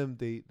behind them.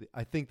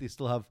 I think they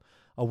still have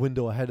a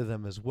window ahead of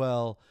them as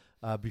well.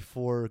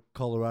 Before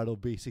Colorado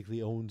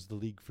basically owns the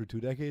league for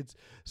 2 decades.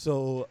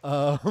 So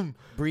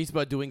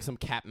Breezebud doing some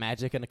cap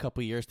magic in a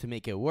couple years to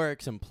make it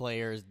work, some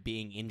players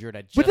being injured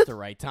at just the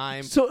right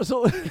time. So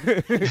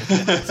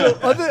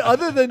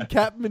other than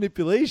cap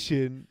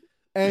manipulation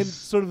and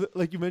sort of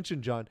like you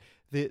mentioned, John,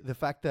 the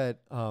fact that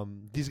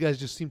these guys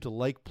just seem to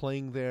like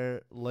playing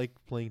there, like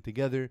playing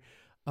together.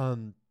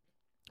 How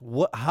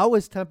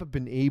has Tampa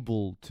been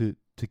able to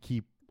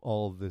keep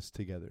all of this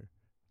together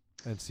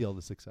and see all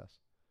the success?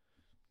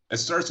 It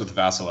starts with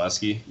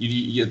Vasilevsky.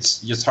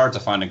 It's hard to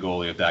find a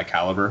goalie of that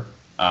caliber.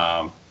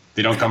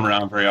 They don't come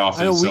around very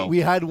often. I know we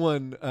had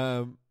one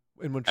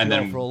in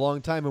Montreal for a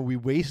long time, and we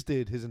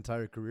wasted his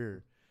entire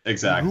career.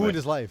 Exactly. We ruined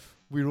his life.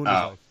 His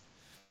life.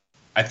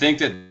 I think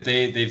that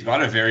they've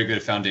got a very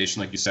good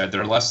foundation, like you said.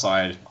 Their left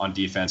side on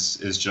defense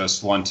is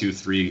just 1, 2,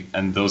 3,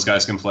 and those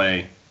guys can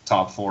play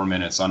top 4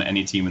 minutes on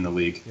any team in the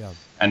league. Yeah.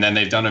 And then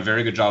they've done a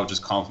very good job of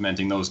just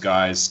complementing those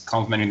guys,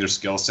 complementing their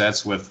skill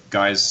sets with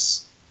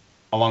guys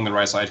along the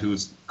right side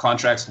whose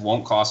contracts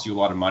won't cost you a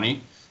lot of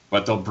money,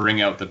 but they'll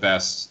bring out the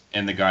best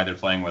in the guy they're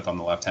playing with on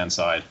the left-hand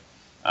side.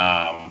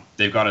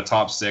 They've got a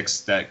top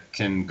 6 that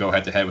can go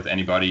head-to-head with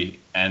anybody,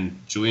 and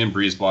Julien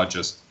BriseBois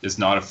just is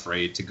not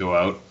afraid to go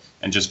out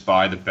and just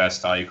buy the best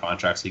value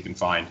contracts he can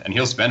find, and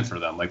he'll spend for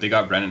them. Like, they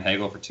got Brendan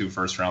Hagel for 2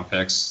 first-round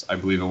picks, I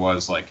believe it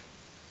was. Like,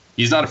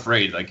 he's not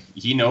afraid. Like,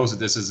 he knows that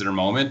this is their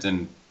moment,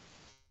 and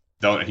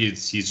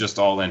he's just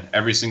all in.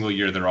 Every single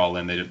year they're all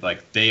in.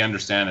 They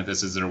understand that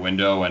this is their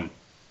window, and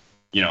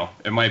you know,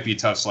 it might be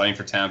tough sledding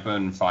for Tampa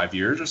in 5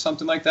 years or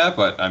something like that,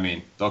 but I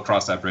mean, they'll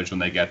cross that bridge when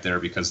they get there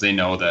because they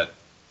know that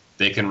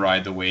they can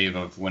ride the wave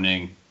of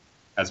winning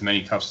as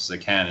many cups as they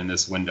can in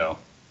this window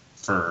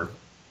for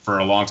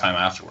a long time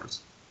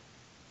afterwards.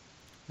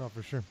 No,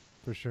 for sure.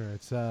 For sure.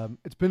 It's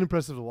been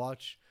impressive to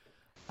watch.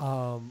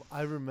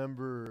 I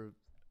remember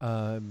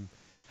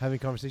having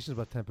conversations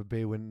about Tampa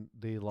Bay when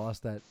they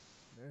lost that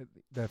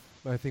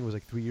I think it was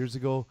like 3 years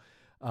ago.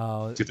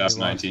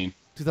 2019.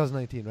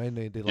 2019, right?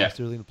 And they lost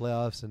early in the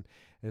playoffs, and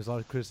there's a lot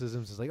of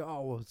criticisms. It's like,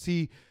 oh, well,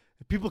 see,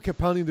 people kept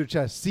pounding their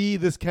chest. See,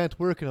 this can't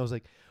work. And I was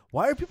like,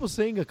 why are people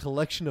saying a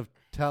collection of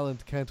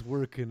talent can't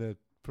work in a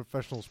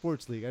professional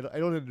sports league? I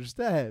don't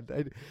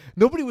understand.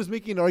 Nobody was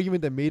making an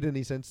argument that made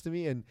any sense to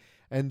me, and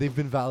they've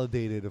been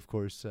validated, of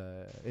course,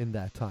 in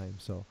that time.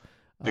 So,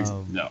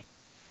 no.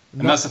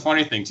 And that's the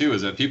funny thing, too,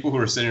 is that people who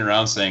are sitting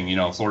around saying,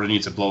 Florida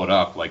needs to blow it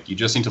up, like, you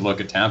just need to look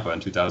at Tampa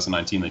in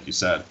 2019, like you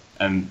said.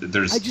 And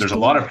there's a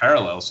lot of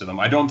parallels to them.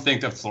 I don't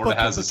think that Florida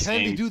has the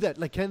same... Can they do that?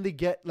 Like, can they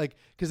get, like...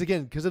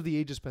 Because of the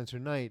age of Spencer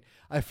Knight,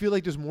 I feel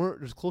like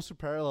there's closer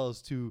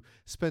parallels to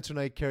Spencer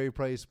Knight, Carey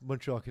Price,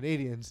 Montreal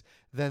Canadiens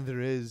than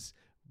there is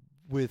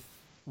with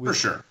for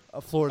sure.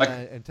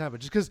 Florida and Tampa.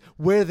 Just because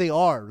where they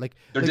are.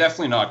 They're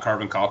definitely not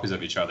carbon copies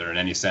of each other in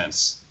any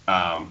sense.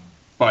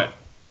 But...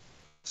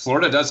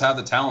 Florida does have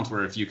the talent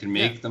where if you can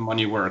make the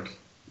money work,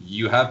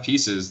 you have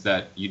pieces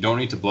that you don't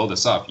need to blow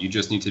this up. You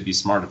just need to be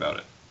smart about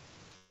it.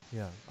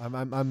 Yeah,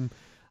 I'm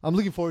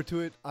looking forward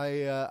to it.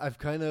 I've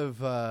kind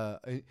of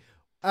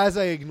as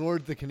I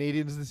ignored the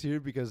Canadians this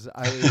year because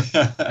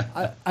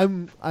I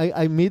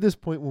made this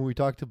point when we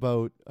talked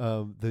about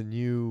the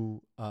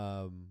new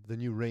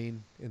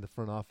reign in the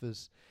front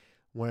office,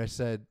 where I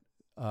said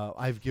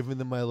I've given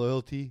them my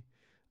loyalty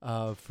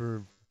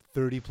for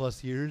 30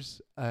 plus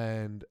years,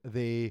 and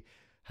they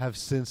have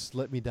since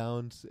let me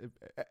down.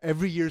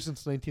 Every year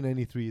since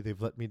 1993, they've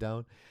let me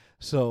down.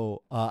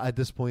 So at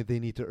this point, they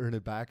need to earn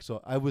it back.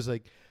 So I was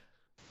like,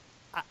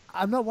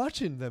 I'm not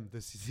watching them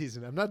this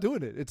season. I'm not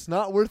doing it. It's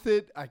not worth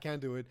it. I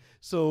can't do it.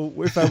 So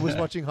if I was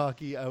watching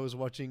hockey, I was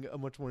watching a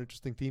much more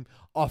interesting team,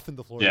 often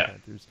the Florida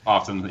Panthers.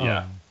 Often,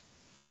 yeah.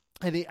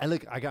 And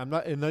I'm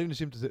not even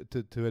ashamed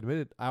to admit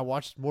it. I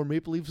watched more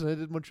Maple Leafs than I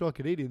did Montreal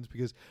Canadiens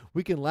because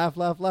we can laugh.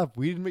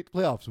 We didn't make the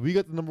playoffs. We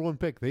got the number one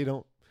pick. They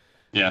don't.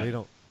 Yeah. They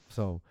don't.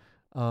 So,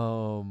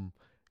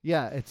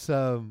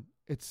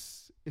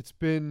 it's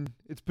been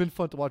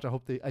fun to watch.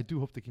 I do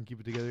hope they can keep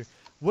it together.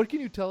 What can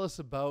you tell us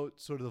about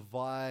sort of the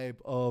vibe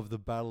of the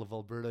Battle of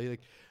Alberta?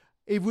 Like,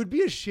 it would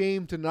be a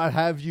shame to not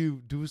have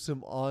you do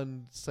some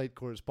on-site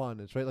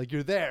correspondence, right? Like,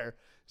 you're there,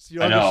 so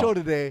you're on the show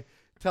today.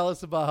 Tell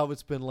us about how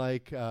it's been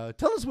like.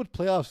 Tell us what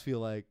playoffs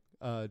feel like,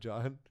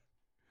 John.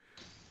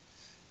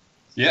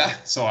 Yeah,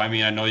 so I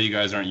mean, I know you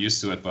guys aren't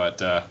used to it,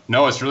 but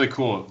no, it's really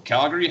cool.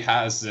 Calgary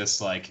has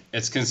this,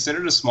 it's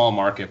considered a small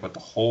market, but the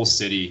whole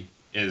city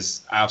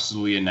is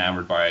absolutely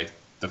enamored by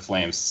the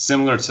Flames,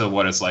 similar to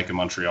what it's like in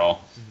Montreal.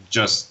 Mm-hmm.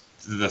 Just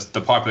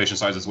the population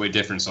size is way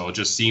different, so it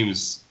just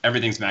seems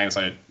everything's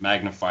magnified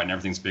and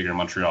everything's bigger in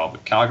Montreal.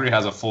 But Calgary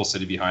has a full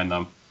city behind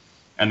them,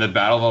 and the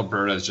Battle of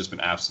Alberta has just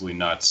been absolutely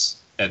nuts.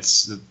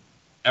 It's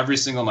every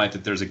single night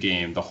that there's a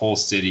game, the whole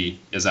city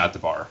is at the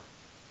bar.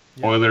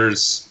 Yeah.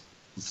 Oilers,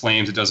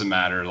 Flames, it doesn't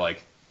matter.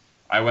 Like,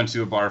 I went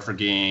to a bar for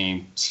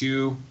game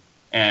 2,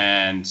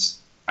 and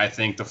I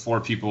think the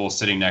 4 people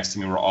sitting next to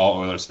me were all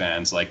Oilers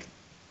fans. Like,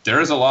 there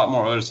is a lot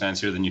more Oilers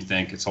fans here than you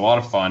think. It's a lot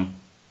of fun.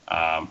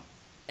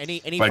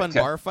 Any fun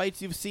bar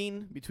fights you've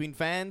seen between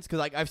fans?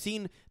 Because I've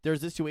seen there's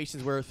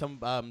situations where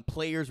some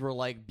players were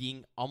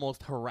being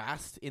almost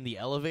harassed in the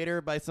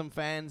elevator by some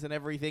fans and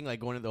everything, like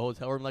going to the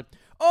hotel room, like,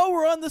 "Oh,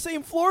 we're on the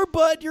same floor,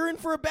 bud. You're in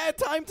for a bad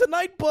time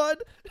tonight,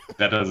 bud."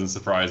 That doesn't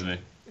surprise me.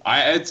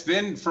 It's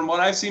been, from what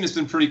I've seen, it's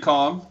been pretty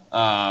calm.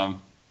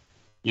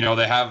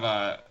 They have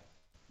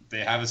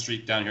a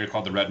street down here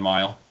called the Red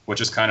Mile, which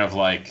is kind of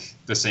like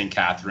the St.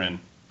 Catherine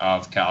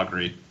of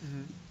Calgary.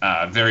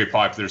 Mm-hmm. Very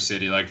popular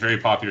city, very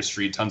popular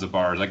street, tons of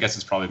bars. I guess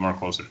it's probably more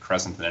closer to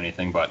Crescent than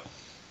anything, but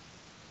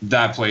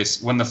that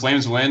place, when the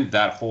Flames win,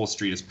 that whole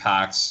street is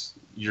packed.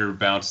 You're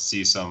bound to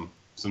see some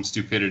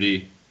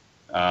stupidity,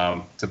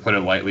 to put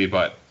it lightly,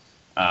 but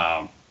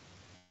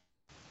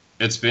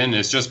it's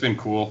just been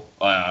cool.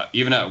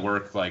 Even at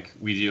work,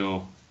 we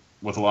deal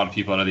with a lot of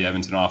people out of the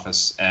Edmonton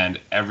office, and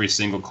every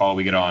single call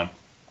we get on,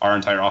 our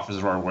entire office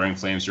are wearing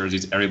Flames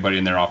jerseys. Everybody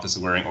in their office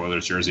is wearing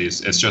Oilers jerseys.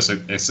 It's just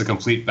it's a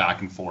complete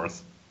back and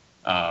forth,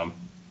 and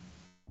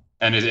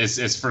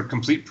it's for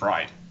complete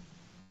pride,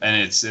 and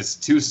it's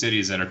 2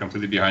 cities that are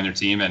completely behind their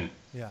team, and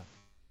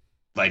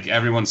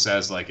everyone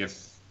says,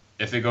 if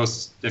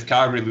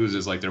Calgary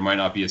loses, there might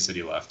not be a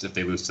city left if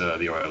they lose to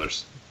the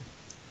Oilers.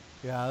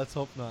 Yeah, let's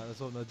hope not.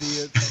 On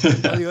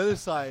the other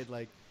side,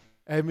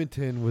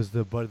 Edmonton was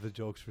the butt of the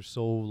jokes for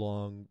so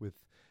long.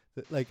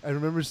 I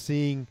remember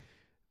seeing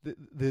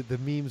the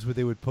memes where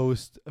they would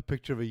post a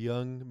picture of a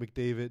young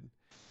McDavid,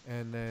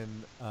 and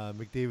then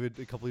McDavid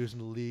a couple years in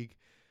the league.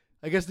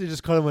 I guess they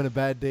just caught him on a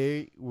bad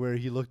day where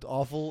he looked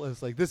awful, and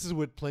it's this is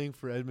what playing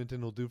for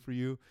Edmonton will do for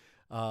you.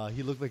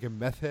 He looked like a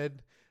meth head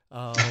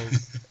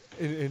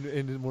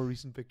in more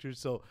recent pictures.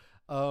 So,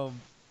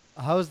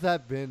 how's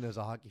that been as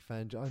a hockey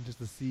fan, John? Just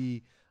to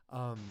see,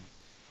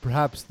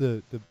 perhaps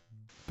not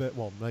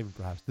even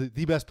perhaps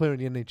the best player in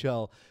the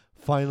NHL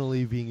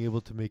finally being able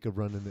to make a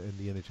run in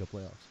the NHL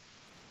playoffs.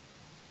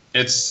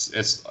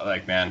 It's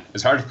like, man,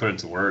 it's hard to put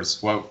into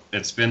words. Well,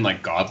 it's been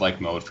like godlike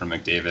mode for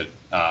McDavid,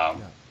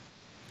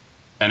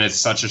 and it's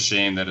such a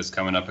shame that it's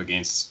coming up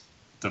against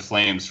the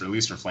Flames, or at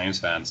least for Flames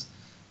fans.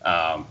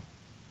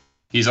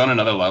 He's on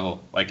another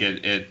level. Like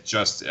it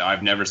just,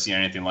 I've never seen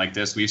anything like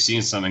this. We've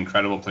seen some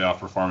incredible playoff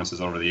performances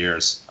over the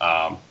years,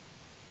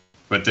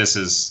 but this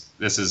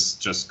is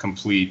just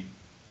complete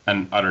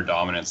and utter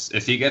dominance.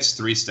 If he gets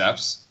 3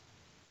 steps,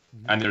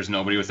 and there's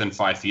nobody within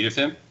 5 feet of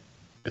him,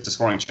 it's a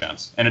scoring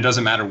chance. And it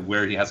doesn't matter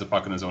where he has the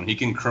puck in the zone. He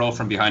can curl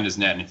from behind his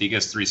net, and if he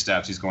gets 3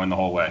 steps, he's going the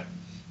whole way.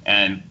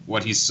 And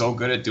what he's so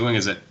good at doing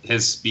is that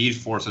his speed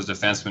forces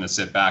defensemen to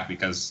sit back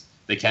because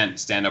they can't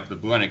stand up with the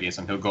blue line against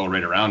him. He'll go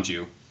right around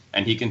you.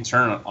 And he can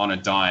turn on a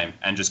dime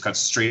and just cut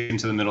straight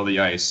into the middle of the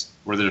ice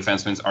where the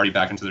defenseman's already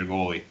back into their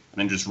goalie, and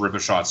then just rip a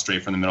shot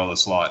straight from the middle of the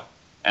slot.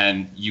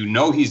 And you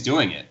know he's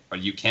doing it, but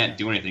you can't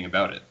do anything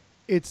about it.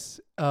 It's,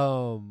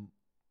 I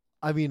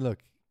mean, look,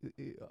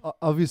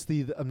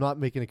 obviously I'm not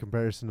making a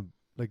comparison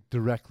like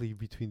directly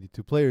between the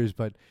two players,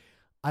 but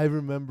I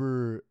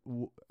remember,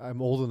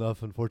 I'm old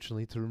enough,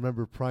 unfortunately, to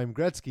remember prime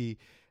Gretzky,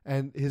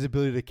 and his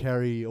ability to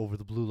carry over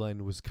the blue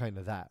line was kind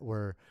of that,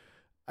 where,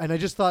 and I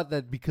just thought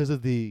that because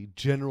of the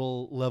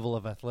general level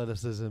of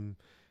athleticism,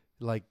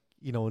 like,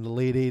 you know, in the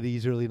late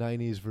 80s, early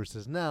 90s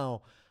versus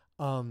now,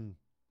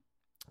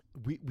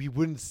 we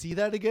wouldn't see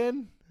that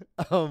again.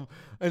 And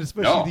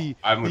especially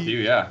I'm with you,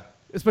 yeah.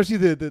 Especially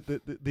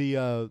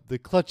the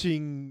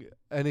clutching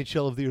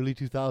NHL of the early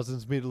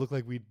 2000s made it look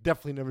like we'd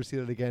definitely never see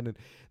that again. And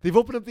they've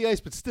opened up the ice,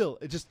 but still,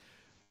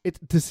 it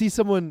to see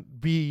someone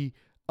be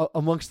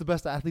amongst the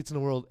best athletes in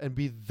the world and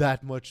be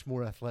that much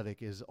more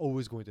athletic is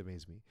always going to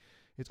amaze me.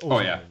 It's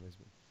always going to amaze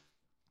me.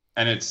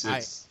 And it's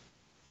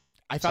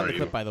I found the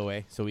clip, by the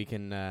way, so we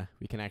can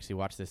actually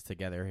watch this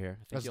together here.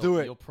 Let's do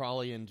it. You'll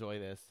probably enjoy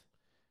this.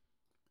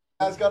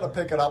 You guys got to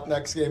pick it up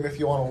next game if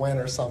you want to win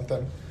or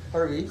something.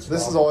 Harvey,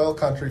 this is oil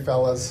country,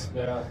 fellas.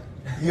 Yeah.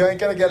 You ain't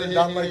going to get it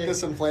done like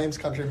this in Flames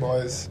country,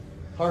 boys.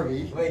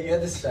 Harvey. Wait, you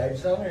had the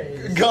stripes on?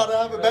 Or got to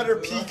have a better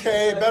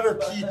PK, better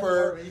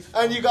keeper,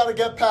 and you got to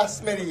get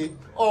past Smitty.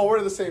 Oh,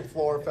 we're the same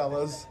floor,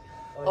 fellas.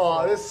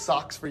 Oh, this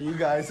sucks for you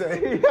guys,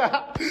 eh?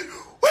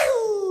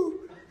 Woo!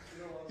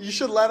 You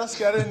should let us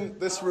get in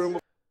this room.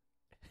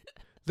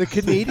 The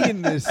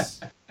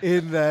Canadianness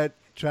in that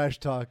trash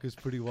talk is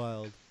pretty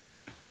wild.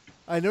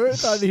 I never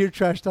thought to hear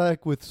trash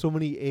talk with so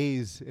many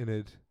A's in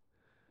it.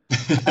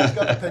 I've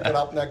got to pick it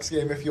up next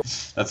game if you.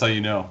 That's how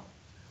you know.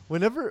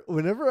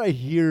 Whenever I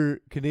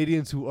hear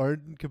Canadians who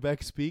aren't in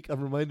Quebec speak,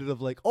 I'm reminded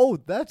of like, oh,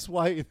 that's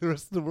why the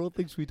rest of the world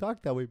thinks we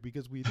talk that way,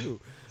 because we do.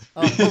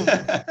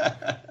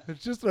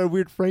 It's just our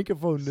weird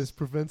francophoneness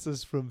prevents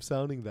us from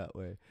sounding that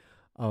way.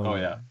 Oh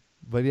yeah.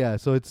 But yeah,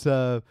 so it's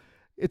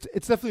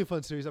definitely a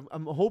fun series.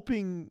 I'm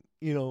hoping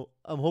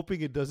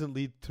it doesn't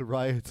lead to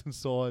riots and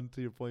so on.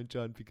 To your point,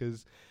 John,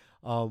 because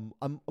I'm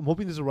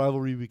hoping there's a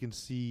rivalry we can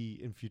see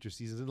in future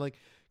seasons. And like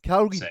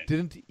Calgary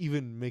didn't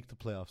even make the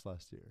playoffs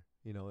last year,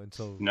 you know, and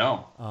so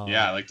no,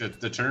 like the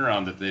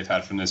turnaround that they've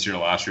had from this year to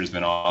last year has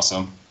been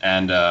awesome.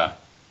 And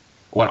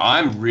what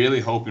I'm really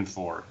hoping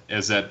for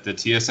is that the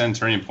TSN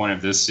turning point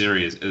of this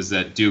series is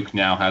that Duke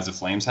now has a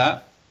Flames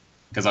hat,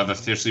 because I've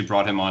officially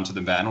brought him onto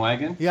the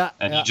bandwagon. Yeah,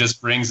 and he just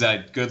brings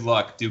that good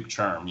luck Duke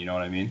charm. You know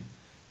what I mean?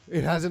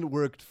 It hasn't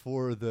worked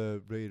for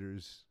the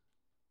Raiders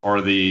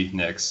or the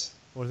Knicks.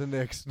 Or the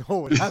Knicks.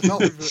 No, it has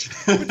not.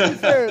 But to be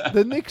fair,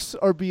 the Knicks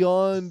are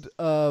beyond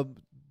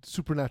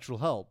supernatural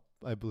help,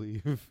 I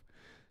believe.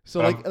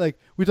 So, like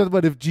we talked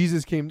about, if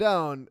Jesus came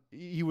down,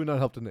 he would not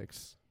help the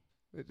Knicks.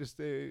 It just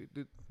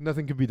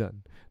nothing could be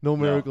done. No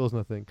miracles,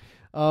 nothing.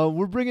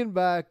 We're bringing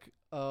back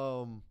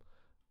an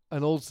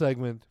old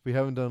segment we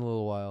haven't done in a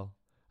little while.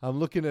 I'm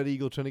looking at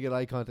Eagle, trying to get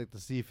eye contact to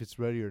see if it's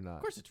ready or not.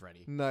 Of course it's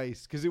ready.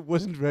 Nice, because it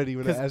wasn't ready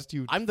when I asked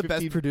you. I'm the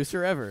best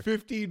producer ever.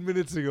 15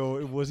 minutes ago,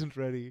 it wasn't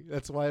ready.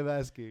 That's why I'm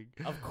asking.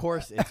 Of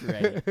course it's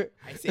ready.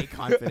 I say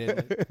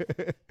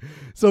confidently.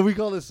 So we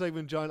call this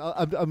segment, John,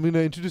 I'm going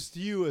to introduce to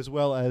you as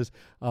well as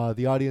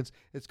the audience.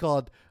 It's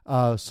called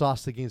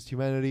Sauce Against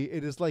Humanity.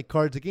 It is like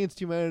Cards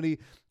Against Humanity.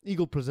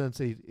 Eagle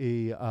presents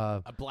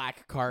a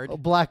black card. A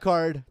black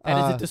card.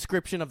 That is a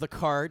description of the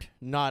card,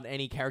 not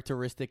any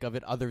characteristic of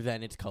it other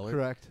than its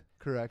color.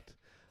 Correct.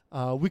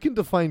 We can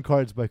define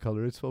cards by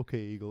color. It's okay,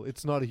 Eagle.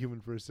 It's not a human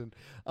person.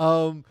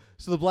 So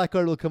the black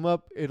card will come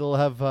up. It'll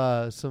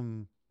have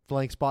some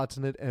blank spots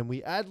in it, and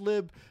we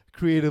ad-lib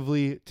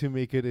creatively to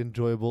make it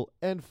enjoyable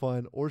and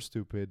fun or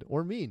stupid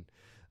or mean.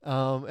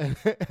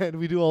 And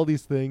we do all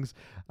these things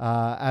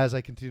as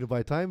I continue to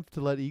buy time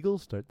to let Eagle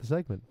start the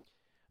segment.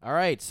 All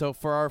right, so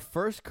for our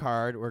first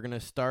card, we're going to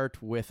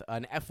start with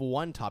an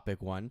F1 topic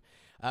one.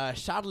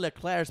 Charles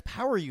Leclerc's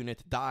power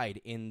unit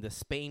died in the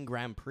Spain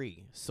Grand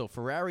Prix, so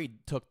Ferrari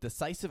took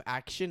decisive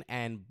action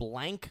and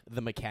blank the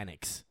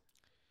mechanics.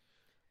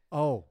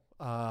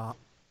 Hired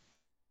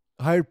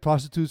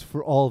prostitutes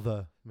for all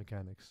the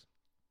mechanics.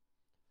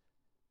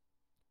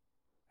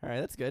 All right,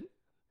 that's good.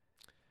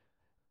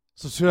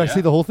 So should I say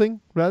the whole thing,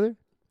 rather?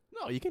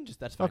 No, you can just,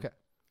 that's fine. Okay.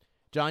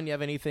 John, you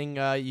have anything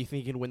you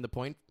think you can win the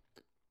point?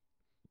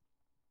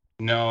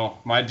 No,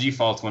 my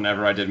default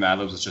whenever I did Mad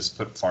Libs was just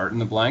put fart in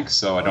the blank,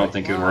 so I don't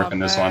think it would work in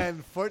this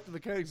one. Fart in the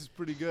characters is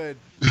pretty good.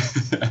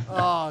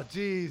 Oh,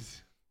 jeez.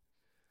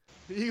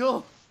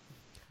 Eagle?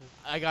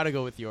 I gotta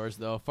go with yours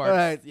though. Farts,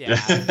 right.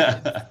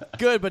 yeah,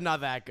 good, but not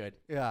that good.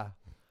 Yeah.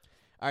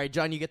 All right,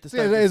 John, you get to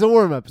start. It's a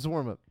warm up. It's a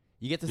warm up.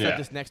 You get to start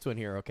this next one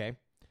here, okay?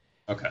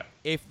 Okay.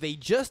 If they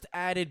just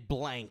added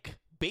blank,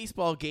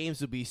 baseball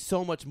games would be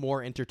so much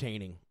more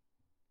entertaining.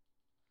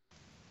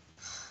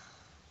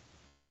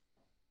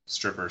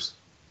 Strippers.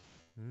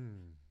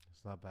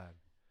 It's not bad.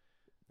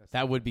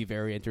 That would be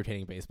very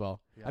entertaining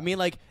baseball. Yeah. I mean,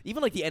 like,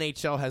 even like the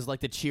NHL has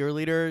like the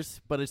cheerleaders,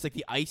 but it's like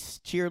the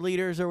ice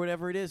cheerleaders or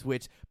whatever it is,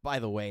 which, by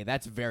the way,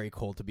 that's very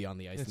cool to be on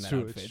the ice in that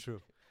outfit. It's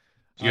true.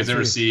 Do you guys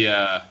ever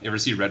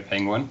see Red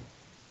Penguin?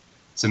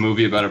 It's a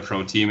movie about a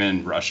pro team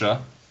in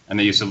Russia, and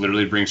they used to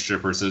literally bring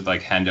strippers to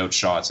like hand out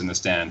shots in the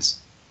stands.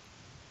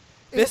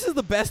 This is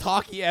the best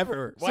hockey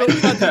ever. Why did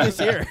we not do this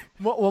here?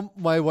 Well,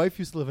 my wife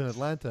used to live in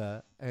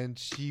Atlanta, and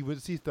she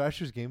would see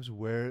Thrashers games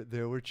where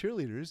there were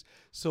cheerleaders.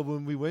 So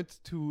when we went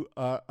to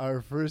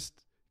our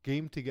first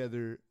game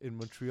together in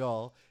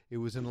Montreal, it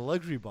was in a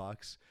luxury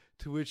box,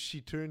 to which she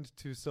turned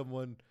to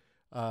someone,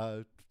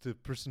 the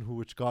person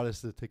which got us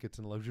the tickets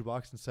in the luxury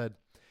box, and said,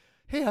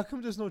 "Hey, how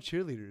come there's no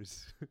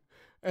cheerleaders?"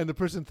 And the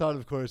person thought,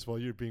 of course, well,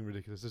 you're being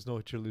ridiculous. There's no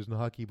cheerleaders in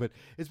hockey. But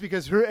it's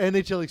because her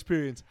NHL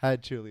experience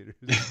had cheerleaders.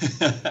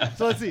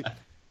 So let's see.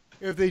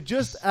 If they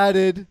just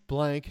added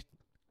blank,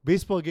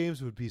 baseball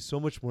games would be so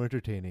much more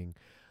entertaining.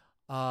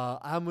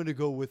 I'm going to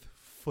go with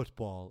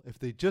football. If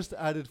they just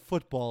added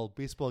football,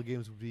 baseball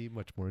games would be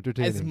much more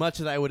entertaining. As much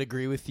as I would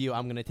agree with you,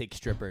 I'm going to take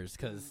strippers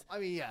because... I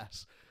mean,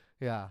 yes.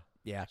 Yeah.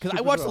 Yeah, because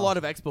I watched a lot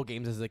of Expo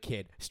games as a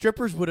kid.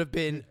 Strippers would have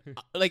been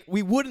like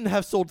we wouldn't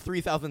have sold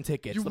 3,000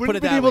 tickets. You Let's wouldn't put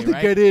it been that able way, to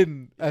right? get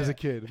in as a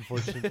kid,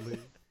 unfortunately.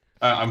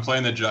 I'm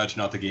playing the judge,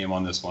 not the game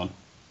on this one.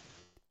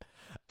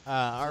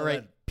 All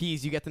right,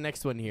 Peas, you get the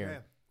next one here. Yeah.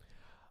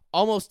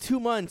 Almost 2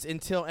 months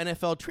until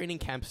NFL training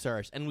camp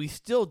starts, and we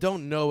still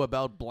don't know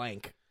about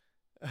blank.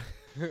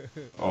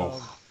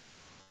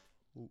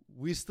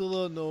 We still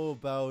don't know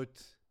about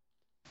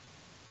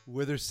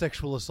whether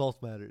sexual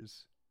assault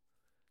matters.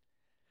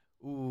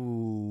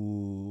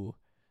 Ooh.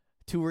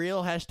 Too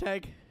real,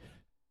 hashtag?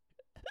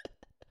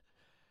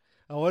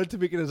 I wanted to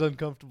make it as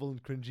uncomfortable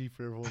and cringy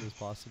for everyone as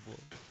possible.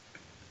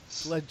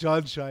 Let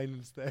John shine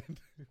instead.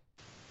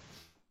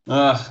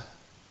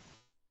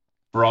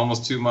 We're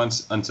almost 2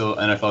 months until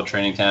NFL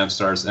training camp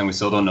starts, and we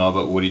still don't know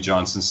about Woody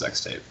Johnson's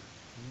sex tape.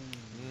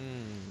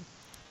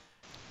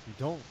 You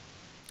don't.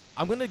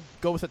 I'm going to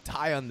go with a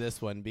tie on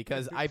this one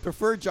because I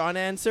prefer John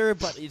answer,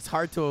 but it's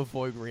hard to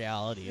avoid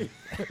reality.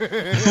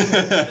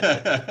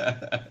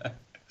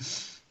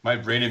 My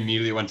brain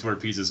immediately went to where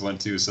pieces went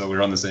to, so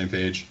we're on the same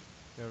page.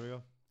 There we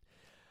go.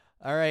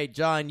 All right,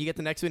 John, you get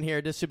the next one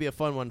here. This should be a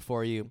fun one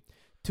for you.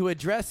 To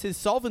address his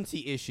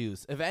solvency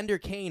issues, Evander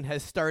Kane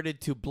has started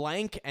to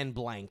blank and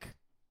blank.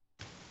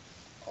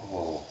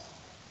 Oh.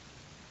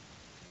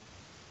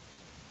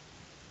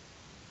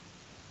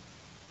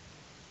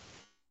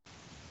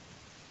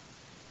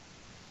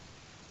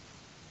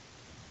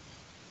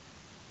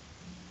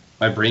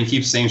 My brain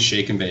keeps saying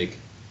shake and bake.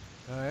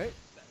 All right.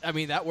 I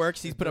mean, that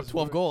works. He's put up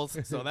 12 goals,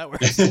 so that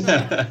works.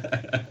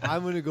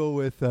 I'm going to go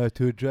with,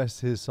 to address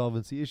his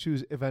solvency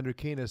issues, Evander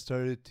Kane has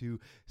started to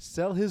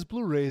sell his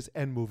Blu-rays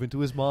and move into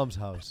his mom's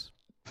house.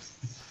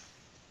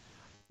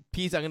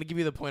 Pease, I'm going to give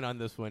you the point on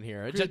this one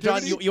here.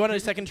 John, you want a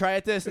second try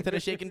at this instead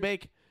of shake and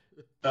bake?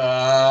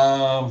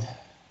 No.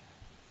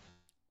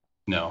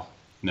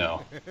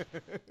 All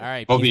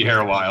right. We'll be here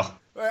a while.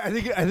 I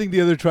think the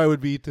other try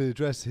would be to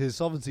address his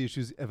solvency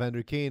issues.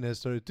 Evander Kane has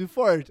started to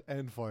fart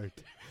and fart.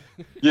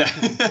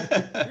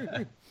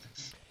 Yeah.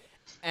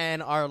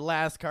 And our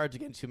last Cards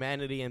Against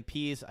Humanity and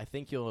Peas, I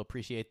think you'll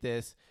appreciate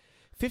this.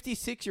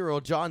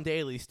 56-year-old John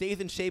Daly stays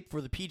in shape for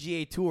the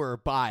PGA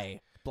Tour by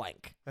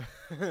blank.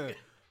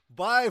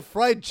 Buy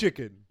fried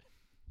chicken.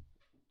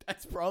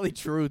 That's probably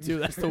true, too.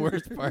 That's the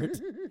worst part.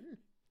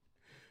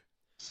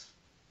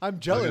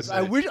 I'm jealous.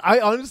 I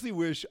honestly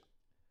wish,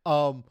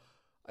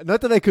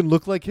 not that I could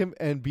look like him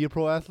and be a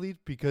pro athlete,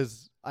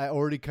 because I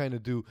already kind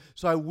of do.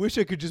 So I wish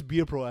I could just be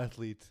a pro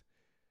athlete,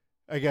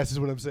 I guess is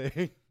what I'm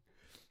saying.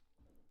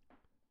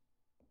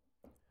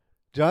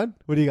 John,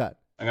 what do you got?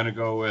 I'm going to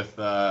go with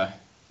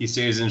he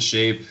stays in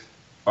shape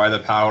by the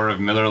power of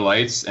Miller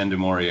Lights and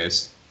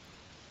DeMauriers.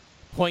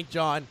 Point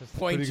John.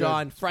 Point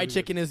John. Fried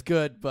chicken is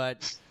good,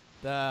 but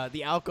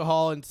the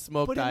alcohol and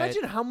smoke But diet.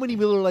 imagine how many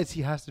Miller Lights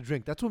he has to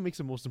drink. That's what makes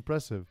it most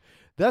impressive.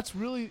 That's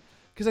really...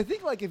 Because I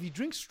think like if he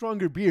drinks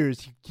stronger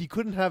beers, he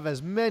couldn't have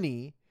as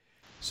many,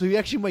 so he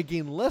actually might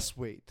gain less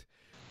weight.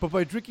 But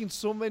by drinking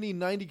so many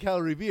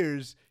 90-calorie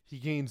beers, he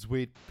gains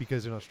weight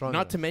because they're not strong enough.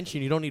 Not to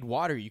mention, you don't need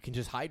water. You can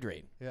just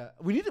hydrate. Yeah,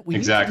 we need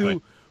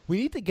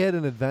to get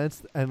an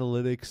advanced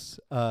analytics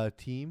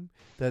team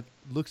that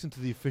looks into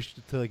the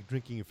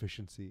drinking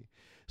efficiency.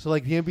 So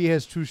like the NBA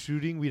has true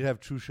shooting, we'd have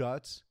true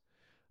shots.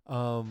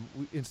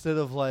 Instead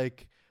of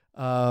like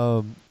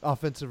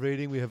Offensive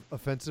rating. We have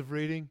offensive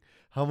rating.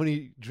 How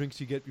many drinks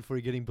you get before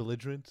you're getting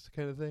belligerent,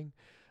 kind of thing.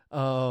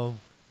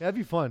 That'd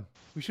be fun.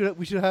 We should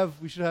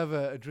have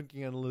a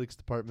drinking analytics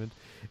department.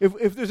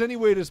 If there's any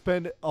way to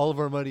spend all of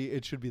our money,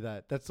 it should be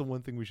that. That's the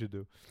one thing we should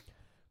do.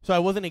 So I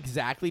wasn't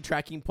exactly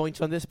tracking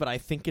points on this, but I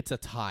think it's a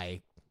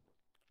tie.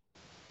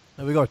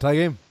 There we go. Tie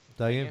game.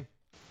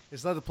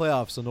 It's not the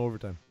playoffs, so no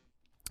overtime.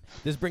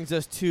 This brings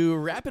us to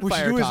rapid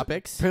fire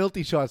topics.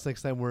 Penalty shots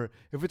next time, where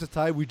if it's a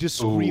tie, we just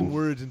scream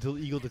words until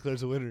Eagle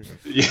declares a winner.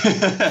 Yeah.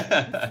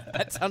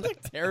 That sounds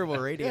like terrible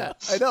radio. Yeah,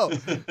 I know.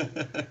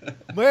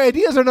 My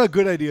ideas are not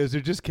good ideas;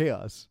 they're just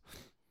chaos.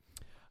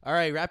 All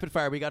right, rapid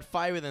fire. We got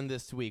 5 of them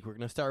this week. We're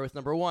going to start with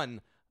number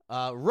 1.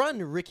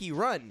 Run, Ricky,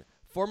 run.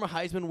 Former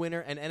Heisman winner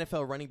and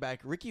NFL running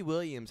back Ricky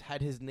Williams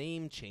had his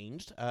name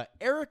changed.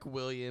 Eric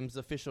Williams'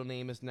 official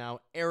name is now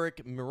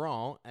Eric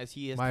Miron, as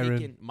he has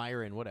taken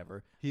Myron,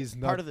 whatever. He's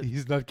not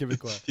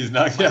Quebecois. He's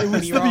not. It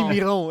would still be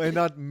Miron and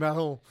not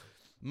Maron.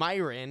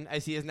 Myron,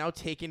 as he has now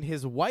taken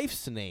his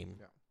wife's name.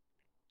 Yeah.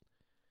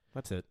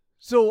 That's it.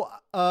 So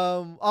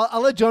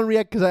I'll let John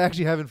react because I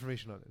actually have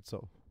information on it.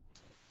 So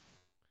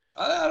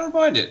I don't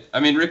mind it. I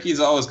mean, Ricky's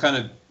always kind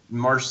of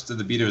marched to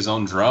the beat of his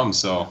own drum,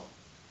 so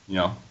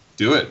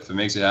do it. If it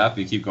makes you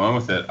happy, keep going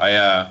with it.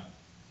 I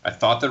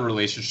thought the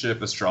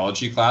relationship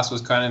astrology class was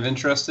kind of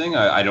interesting.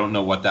 I don't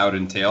know what that would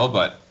entail,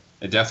 but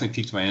it definitely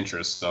piqued my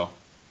interest. So,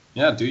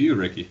 yeah, do you,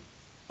 Ricky?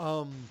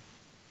 I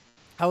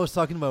was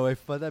talking to my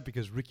wife about that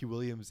because Ricky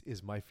Williams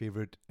is my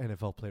favorite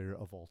NFL player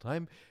of all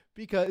time.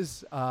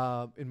 Because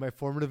in my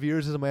formative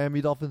years as a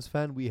Miami Dolphins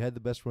fan, we had the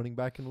best running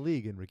back in the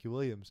league in Ricky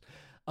Williams.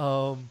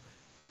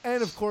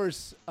 And of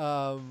course,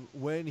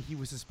 when he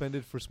was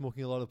suspended for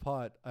smoking a lot of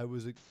pot, I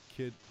was a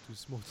kid who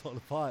smoked a lot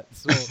of pot.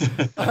 So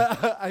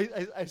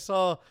I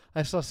saw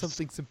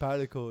something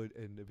simpatico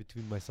in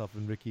between myself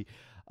and Ricky.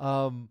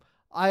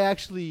 I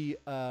actually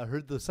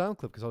heard the sound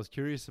clip because I was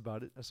curious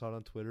about it. I saw it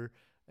on Twitter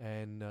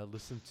and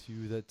listened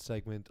to that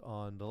segment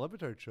on the Le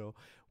Batard show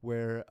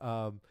where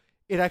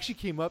it actually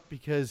came up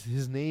because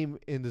his name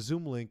in the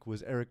Zoom link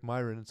was Eric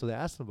Myron, and so they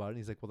asked him about it. And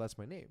he's like, "Well, that's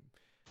my name."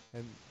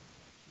 And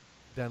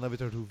Dan Le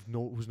Batard,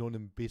 who's known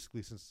him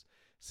basically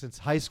since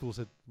high school,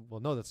 said, "Well,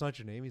 no, that's not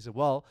your name." He said,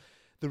 "Well,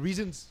 the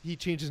reasons he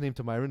changed his name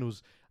to Myron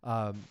was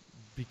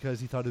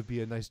because he thought it would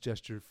be a nice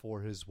gesture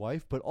for his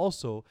wife, but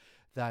also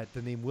that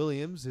the name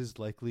Williams is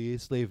likely a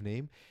slave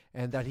name,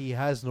 and that he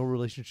has no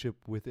relationship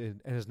with it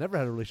and has never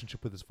had a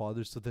relationship with his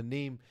father. So the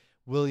name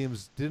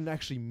Williams didn't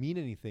actually mean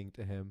anything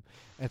to him,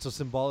 and so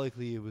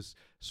symbolically, it was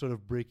sort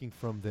of breaking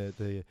from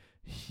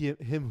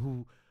him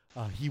who."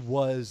 He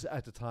was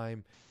at the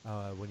time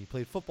when he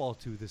played football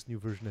to this new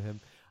version of him.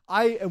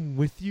 I am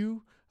with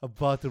you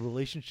about the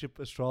relationship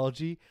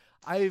astrology.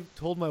 I've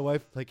told my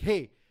wife, like,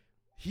 hey,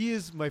 he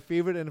is my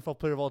favorite NFL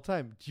player of all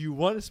time. Do you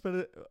want to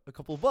spend a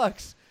couple of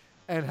bucks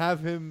and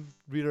have him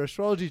read our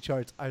astrology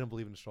charts? I don't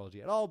believe in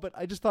astrology at all, but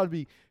I just thought it'd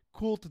be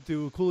cool to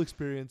do, a cool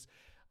experience.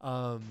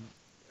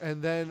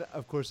 And then,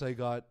 of course, I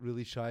got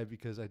really shy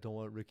because I don't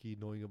want Ricky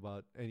knowing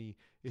about any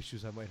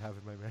issues I might have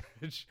in my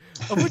marriage,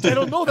 of which I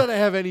don't know that I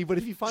have any, but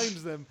if he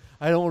finds them,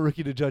 I don't want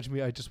Ricky to judge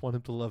me. I just want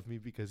him to love me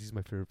because he's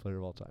my favorite player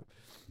of all time.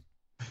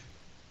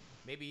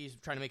 Maybe he's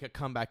trying to make a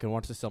comeback and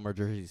wants to sell more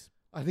jerseys.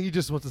 I think he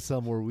just wants to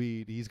sell more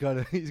weed. He's got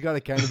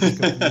a cannabis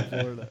company in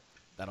Florida.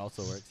 That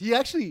also works. He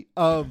actually,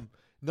 not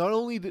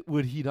only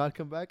would he not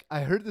come back,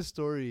 I heard the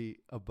story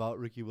about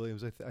Ricky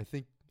Williams. I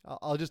think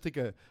I'll just take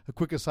a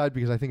quick aside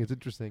because I think it's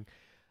interesting.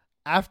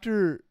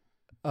 After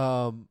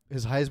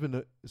his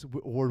Heisman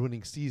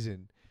Award-winning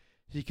season,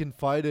 he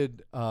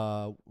confided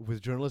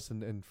with journalist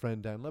and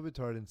friend Dan Le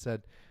Batard and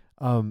said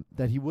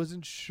that he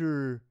wasn't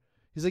sure.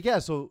 He's like, yeah,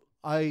 so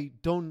I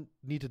don't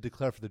need to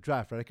declare for the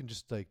draft, right? I can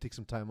just take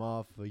some time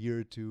off, a year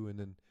or two, and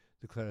then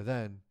declare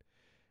then.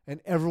 And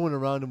everyone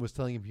around him was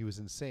telling him he was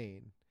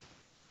insane.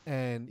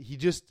 And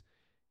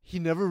he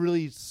never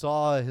really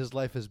saw his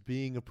life as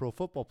being a pro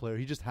football player.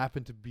 He just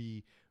happened to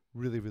be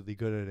really, really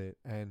good at it.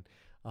 And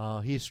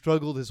he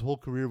struggled his whole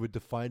career with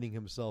defining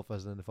himself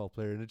as an NFL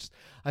player. And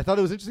I thought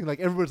it was interesting. Like,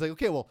 everybody's like,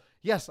 okay, well,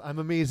 yes, I'm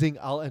amazing.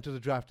 I'll enter the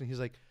draft. And he's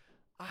like,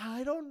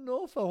 I don't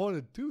know if I want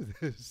to do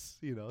this,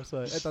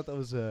 So I thought that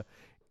was an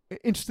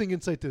interesting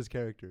insight to his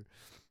character.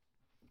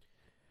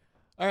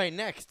 All right,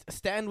 next,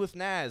 Stand With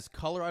Naz.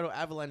 Colorado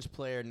Avalanche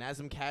player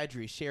Nazem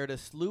Kadri shared a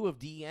slew of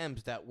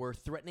DMs that were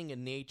threatening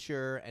in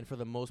nature and for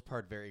the most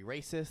part very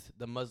racist.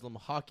 The Muslim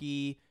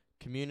hockey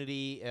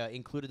community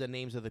included the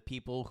names of the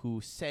people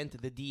who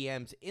sent the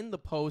DMs in the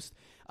post.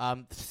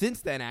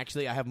 Since then,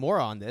 actually, I have more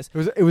on this.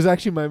 It was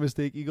actually my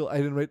mistake, Eagle. I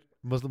didn't write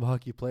Muslim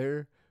hockey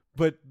player,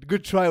 but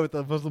good try with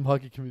the Muslim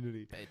hockey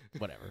community.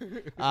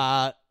 Whatever.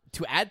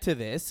 To add to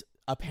this,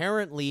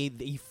 apparently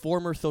the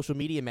former social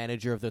media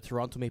manager of the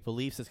Toronto Maple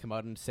Leafs has come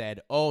out and said,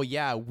 oh,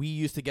 yeah, we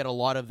used to get a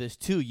lot of this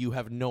too. You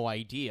have no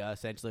idea,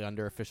 essentially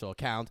under official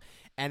account.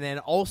 And then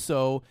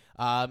also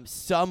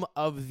some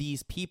of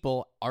these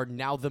people are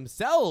now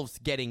themselves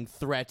getting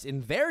threats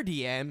in their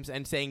DMs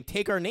and saying,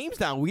 take our names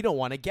down. We don't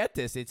want to get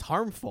this. It's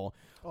harmful.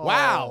 Oh.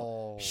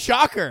 Wow.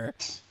 Shocker.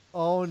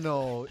 Oh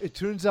no! It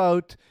turns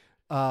out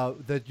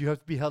that you have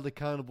to be held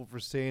accountable for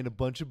saying a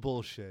bunch of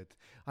bullshit.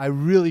 I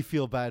really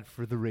feel bad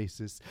for the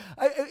racists.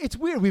 It's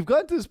weird. We've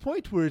gotten to this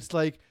point where it's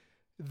like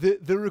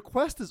the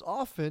request is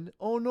often,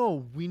 "Oh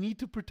no, we need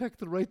to protect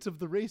the rights of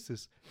the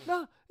racists."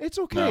 Nah, it's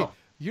okay. No.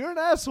 You're an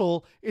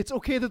asshole. It's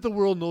okay that the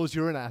world knows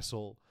you're an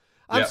asshole.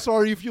 I'm Yeah.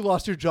 sorry if you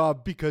lost your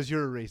job because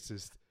you're a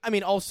racist. I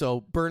mean,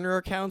 also burner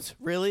accounts.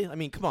 Really? I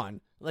mean, come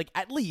on. Like,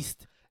 at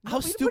least, how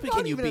No, but stupid not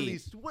can you even at be?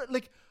 least. What,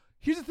 like,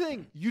 here's the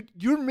thing: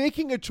 you're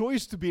making a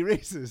choice to be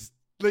racist.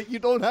 Like, you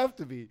don't have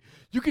to be.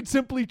 You can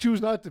simply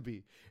choose not to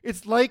be.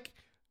 It's like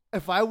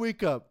if I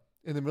wake up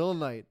in the middle of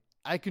the night,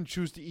 I can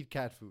choose to eat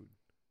cat food,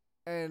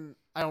 and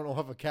I don't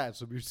have a cat,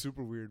 so it'd be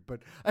super weird.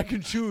 But I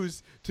can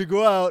choose to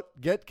go out,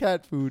 get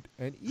cat food,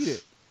 and eat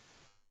it.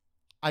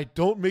 I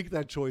don't make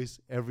that choice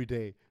every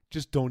day.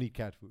 Just don't eat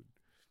cat food.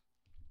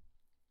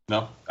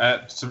 No.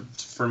 So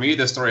for me,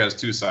 this story has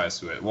two sides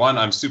to it. One,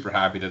 I'm super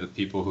happy that the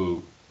people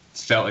who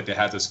felt like they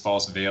had this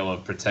false veil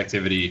of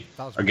protectivity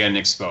are getting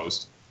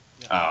exposed.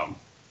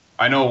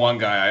 I know one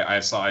guy I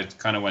saw, I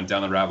kind of went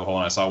down the rabbit hole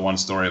and I saw one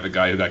story of a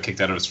guy who got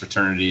kicked out of his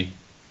fraternity.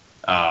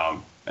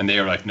 And they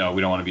were like, no,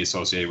 we don't want to be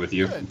associated with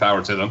you. Good.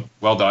 Power to them.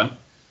 Well done.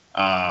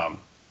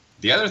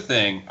 The other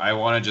thing I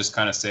want to just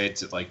kind of say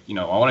to, like,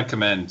 I want to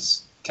commend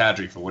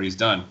Kadri for what he's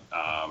done.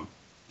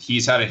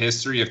 He's had a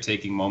history of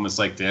taking moments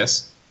like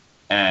this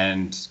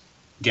and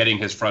getting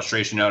his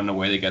frustration out in a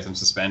way that gets him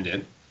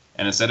suspended.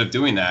 And instead of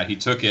doing that, he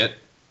took it,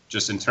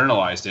 just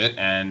internalized it,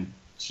 and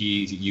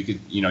you could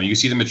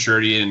see the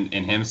maturity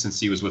in him since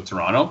he was with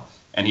Toronto,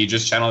 and he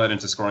just channeled that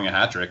into scoring a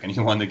hat trick, and he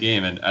won the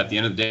game. And at the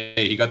end of the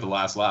day, he got the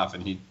last laugh,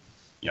 and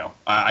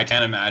I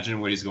can't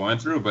imagine what he's going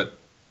through, but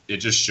it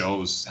just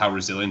shows how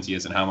resilient he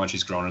is and how much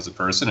he's grown as a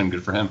person, and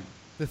good for him.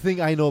 The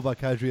thing I know about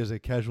Kadri as a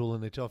casual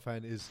NHL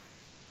fan is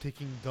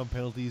taking dumb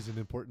penalties in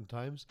important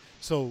times.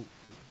 So,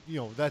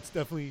 that's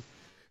definitely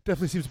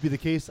seems to be the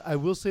case. I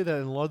will say that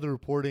in a lot of the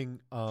reporting,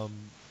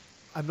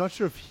 I'm not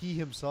sure if he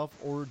himself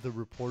or the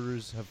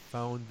reporters have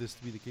found this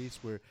to be the case,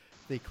 where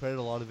they credit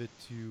a lot of it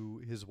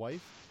to his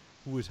wife,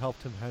 who has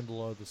helped him handle a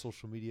lot of the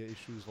social media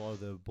issues, a lot of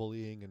the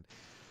bullying, and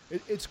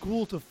it's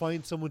cool to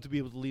find someone to be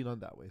able to lean on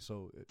that way.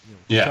 So,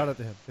 shout out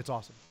to him. It's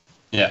awesome.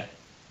 Yeah.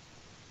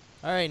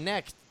 All right,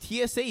 next,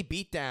 TSA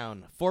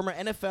beatdown. Former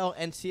NFL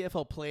and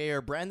CFL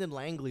player Brandon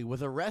Langley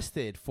was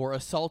arrested for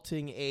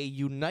assaulting a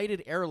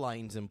United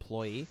Airlines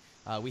employee.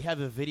 We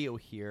have a video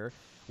here,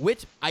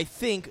 which I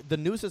think the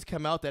news has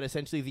come out that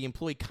essentially the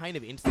employee kind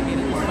of instigated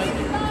this fight. You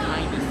can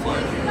kind of see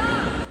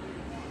it.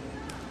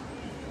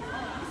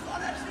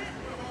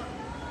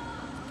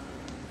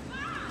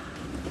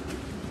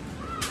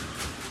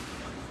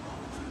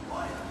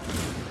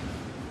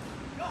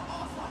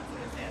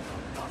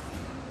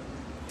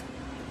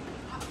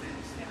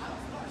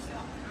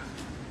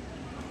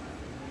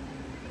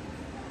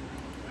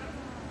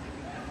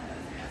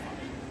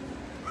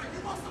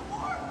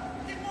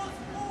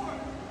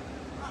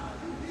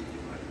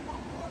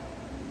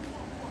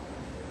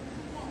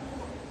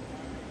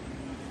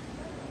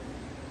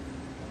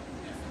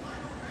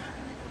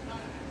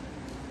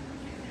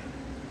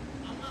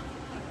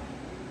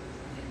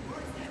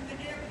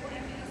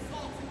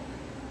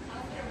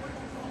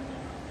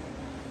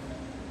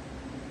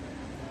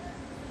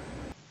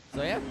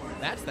 So yeah,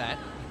 that's that.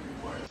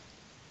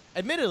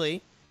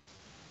 Admittedly,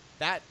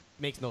 that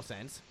makes no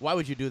sense. Why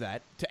would you do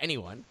that to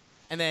anyone?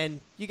 And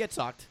then you get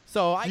socked.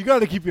 So You got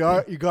to keep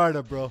your guard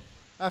up, bro.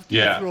 After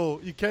Yeah. you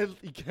throw,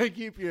 you can't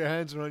keep your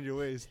hands around your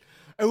waist.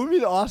 It would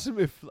be awesome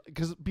if,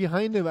 because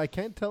behind him, I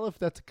can't tell if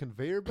that's a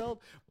conveyor belt,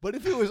 but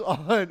if it was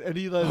on and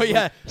he like, oh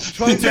yeah,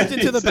 trying he turned to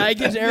into the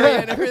baggage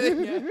area and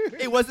everything. Yeah.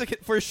 It was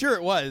for sure.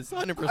 It was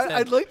 100%.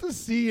 I'd like to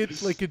see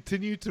it like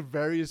continue to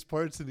various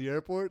parts in the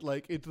airport,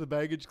 like into the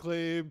baggage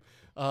claim,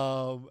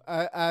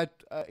 at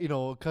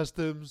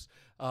customs,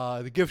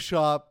 the gift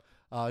shop,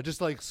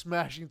 just like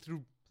smashing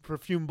through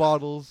perfume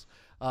bottles.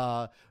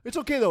 It's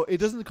okay though. It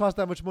doesn't cost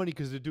that much money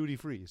because they're duty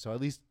free. So at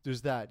least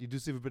there's that. You do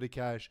save a bit of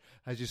cash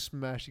as you're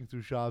smashing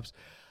through shops.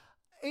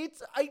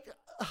 I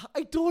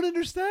don't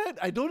understand.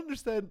 I don't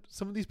understand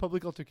some of these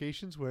public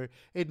altercations where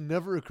it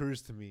never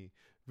occurs to me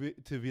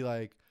to be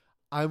like,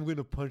 I'm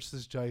gonna punch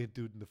this giant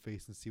dude in the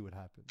face and see what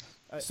happens.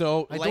 I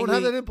don't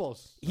have that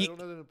impulse.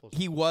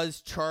 He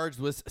was charged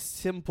with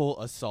simple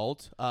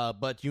assault,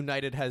 but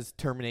United has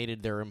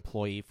terminated their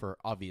employee for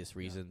obvious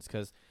reasons.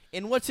 Because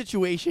in what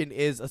situation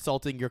is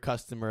assaulting your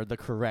customer the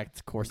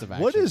correct course of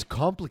action? What is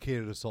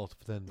complicated assault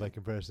then, by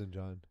comparison,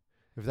 John?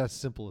 If that's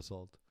simple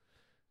assault.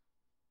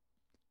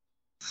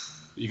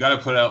 You got to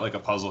put out like a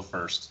puzzle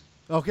first.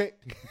 Okay.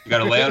 You got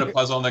to lay out a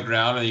puzzle on the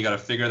ground, and you got to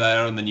figure that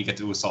out, and then you get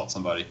to assault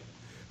somebody.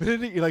 But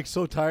then you're like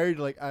so tired,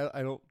 you're like,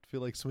 I don't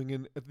feel like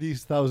swinging.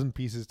 These 1,000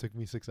 pieces took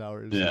me 6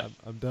 hours. Yeah.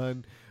 I'm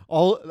done.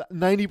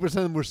 90% of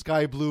them were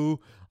sky blue.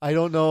 I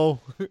don't know.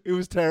 It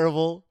was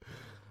terrible.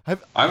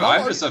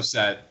 I'm just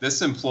upset.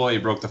 This employee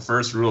broke the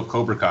first rule of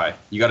Cobra Kai.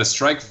 You got to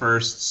strike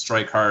first,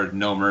 strike hard,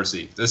 no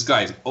mercy. This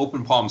guy's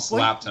open palm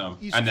slapped him,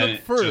 He and then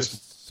struck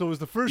first. So it was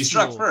the first. he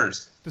struck rule.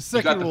 first. The He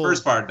second got the rule,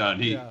 first part done.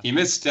 He Yeah. he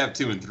missed step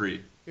 2 and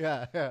 3.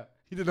 Yeah.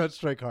 He did not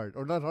strike hard,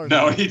 or not hard.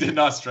 No, enough. he did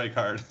not strike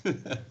hard.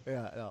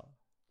 Yeah, no.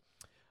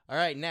 All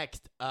right,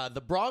 next,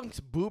 the Bronx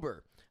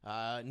Boober.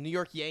 New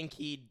York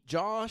Yankee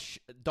Josh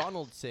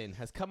Donaldson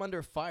has come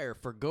under fire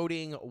for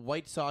goading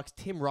White Sox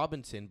Tim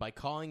Robinson by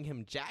calling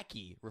him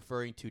Jackie,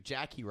 referring to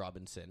Jackie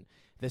Robinson.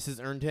 This has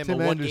earned him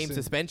Tim a one-game Anderson.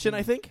 suspension,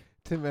 I think.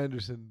 Tim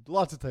Anderson.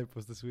 Lots of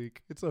typos this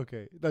week. It's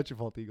okay. Not your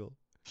fault, Eagle.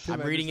 Tim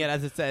I'm reading it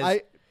as it says.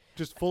 I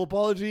just full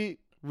apology.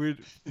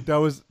 That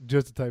was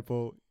just a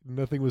typo.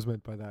 Nothing was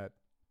meant by that.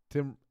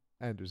 Tim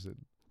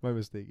Anderson. My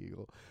mistake,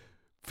 Eagle.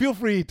 Feel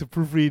free to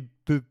proofread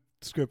the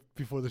script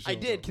before the show. I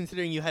did, though.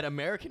 considering you had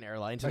American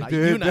Airlines and I not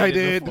did. United I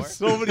did. before.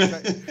 So many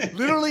times.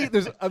 Literally,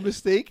 there's a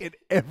mistake in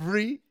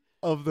every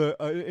of the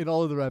in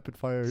all of the rapid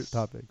fire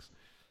topics.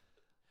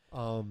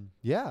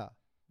 Yeah.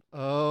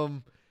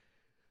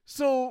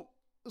 So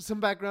some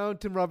background.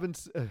 Tim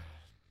Anderson.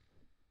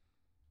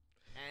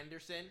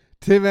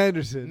 Tim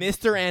Anderson.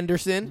 Mr.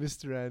 Anderson.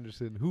 Mr.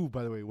 Anderson, who,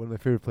 by the way, one of my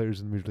favorite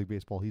players in Major League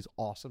Baseball. He's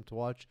awesome to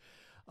watch.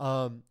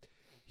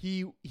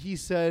 He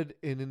said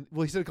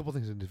he said a couple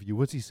things in the interview.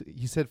 Once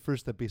he said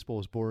first that baseball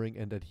was boring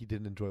and that he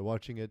didn't enjoy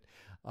watching it.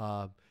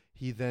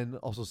 He then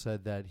also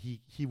said that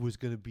he was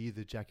going to be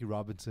the Jackie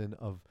Robinson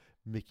of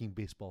making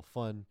baseball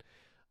fun.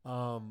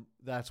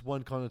 That's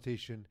one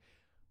connotation,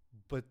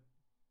 but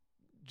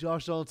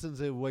Josh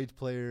Donaldson's a white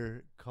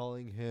player,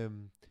 calling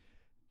him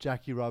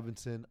Jackie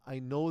Robinson. I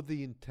know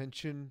the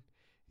intention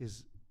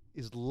is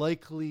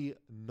likely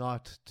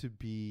not to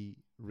be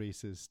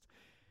racist.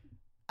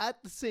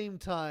 At the same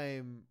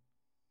time,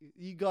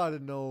 you got to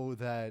know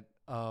that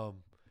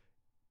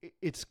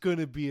it's going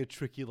to be a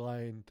tricky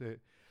line.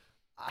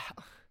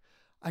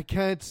 I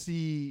can't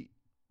see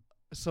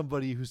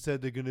somebody who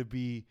said they're going to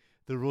be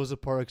the Rosa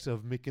Parks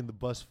of making the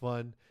bus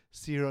fun,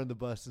 see her on the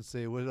bus and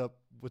say,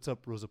 what's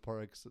up, Rosa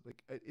Parks?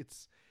 Like,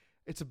 it's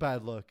a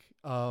bad look.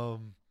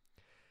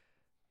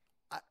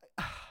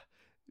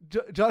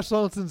 Josh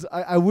Donaldson's.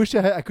 I wish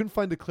I couldn't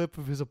find the clip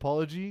of his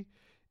apology.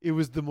 It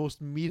was the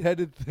most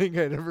meat-headed thing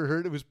I'd ever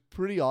heard. It was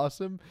pretty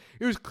awesome.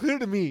 It was clear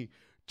to me,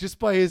 just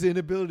by his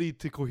inability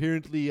to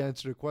coherently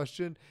answer a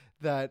question,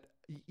 that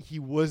he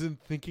wasn't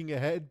thinking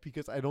ahead,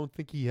 because I don't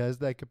think he has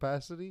that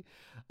capacity.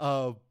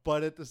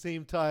 But at the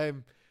same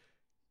time,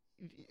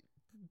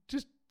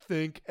 just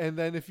think, and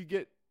then if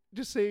you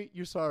just say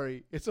you're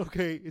sorry. It's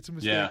okay. It's a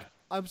mistake. Yeah.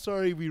 I'm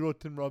sorry we wrote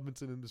Tim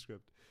Robinson in the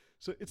script.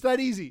 So it's that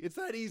easy.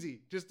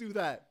 Just do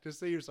that. Just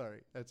say you're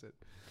sorry. That's it.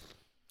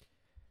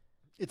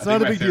 It's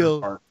not a big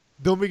deal.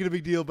 Don't make it a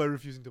big deal by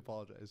refusing to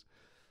apologize.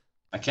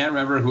 I can't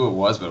remember who it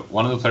was, but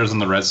one of the players on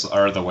the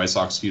White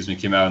Sox,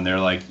 came out and they're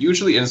like,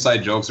 usually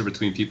inside jokes are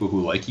between people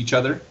who like each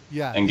other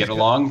and get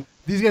along.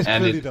 These guys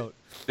clearly don't.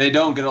 They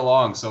don't get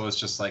along, so it's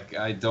just like,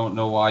 I don't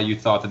know why you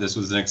thought that this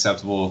was an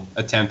acceptable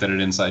attempt at an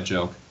inside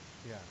joke.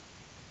 Yeah.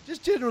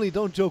 Just generally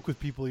don't joke with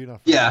people you're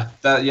not friends.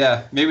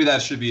 Yeah, maybe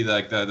that should be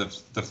like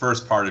the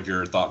first part of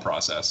your thought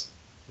process.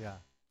 Yeah.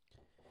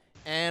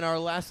 And our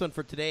last one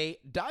for today,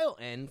 Dial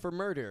N for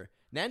murder.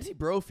 Nancy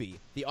Brophy,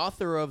 the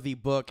author of the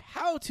book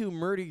How to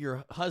Murder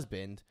Your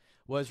Husband,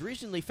 was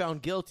recently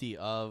found guilty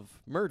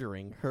of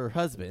murdering her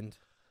husband.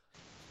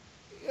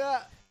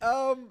 Yeah,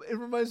 it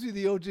reminds me of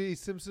the O.J.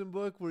 Simpson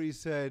book where he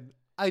said,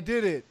 "I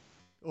did it,"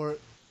 or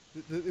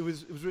it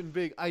was written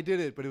big, "I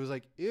did it," but it was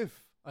like, "If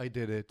I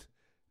did it,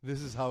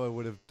 this is how I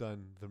would have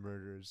done the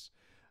murders."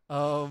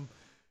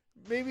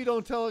 Maybe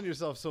don't tell on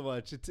yourself so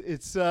much.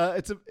 It's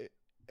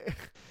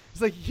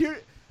like, here,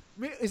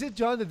 is it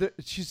John that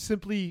she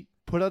simply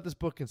put out this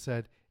book and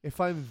said, if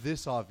I'm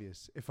this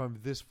obvious, if I'm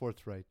this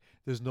forthright,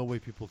 there's no way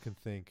people can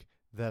think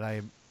that I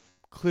am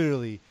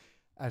clearly,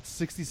 at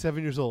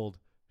 67 years old,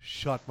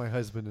 shot my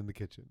husband in the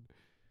kitchen.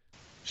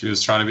 She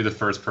was trying to be the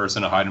first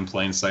person to hide in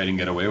plain sight and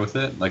get away with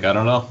it. Like, I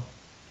don't know.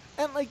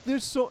 And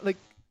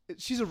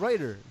she's a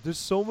writer. There's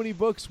so many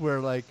books where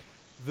like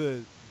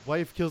the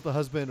wife kills the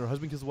husband or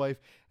husband kills the wife,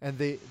 and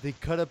they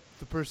cut up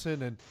the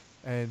person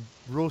and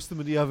roast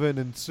them in the oven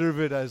and serve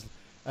it as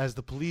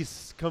the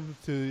police come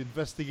to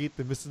investigate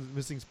the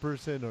missing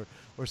person,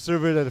 or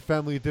serve it at a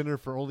family dinner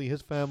for only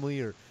his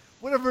family, or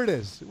whatever it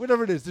is.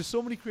 There's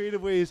so many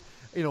creative ways,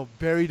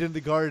 buried in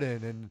the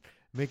garden, and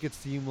make it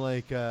seem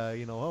like,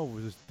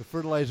 the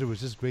fertilizer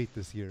was just great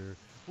this year.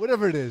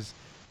 Whatever it is.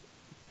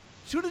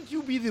 Shouldn't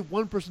you be the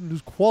one person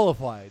who's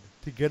qualified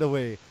to get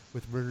away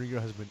with murdering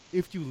your husband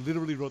if you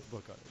literally wrote the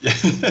book on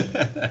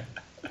it?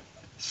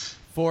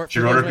 For those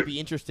who might be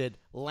interested,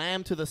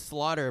 Lamb to the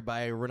Slaughter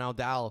by Roald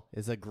Dahl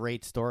is a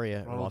great story.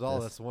 Roald Dahl,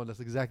 that's the one.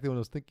 That's exactly what I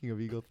was thinking of,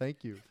 Eagle.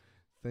 Thank you.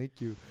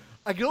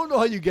 I don't know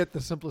how you get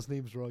the simplest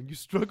names wrong. You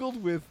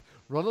struggled with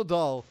Roald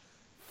Dahl,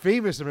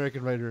 famous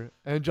American writer,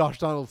 and Josh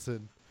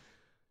Donaldson.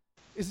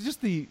 Is it just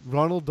the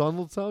Ronald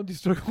Donald sound you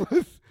struggle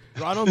with?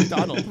 Ronald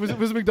McDonald.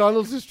 Was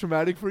McDonald's just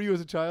traumatic for you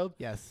as a child?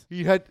 Yes.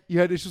 You had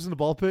issues in the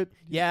ball pit?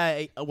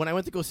 Yeah, when I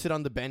went to go sit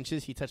on the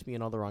benches, he touched me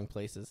in all the wrong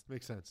places.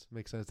 Makes sense.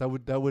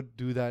 That would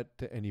do that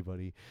to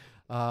anybody.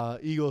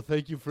 Eagle,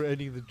 thank you for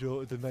ending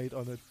the night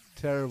on a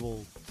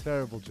terrible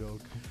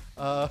joke.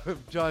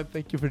 John,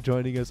 thank you for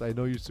joining us. I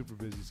know you're super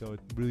busy, so I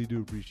really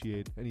do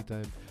appreciate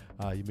anytime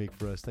you make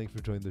for us. Thanks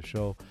for joining the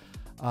show.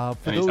 For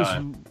those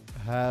who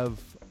have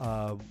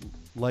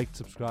liked,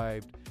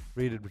 subscribed,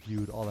 rated,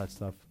 reviewed, all that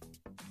stuff,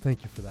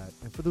 thank you for that.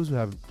 And for those who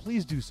haven't,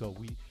 please do so.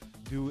 We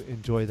do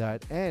enjoy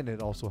that, and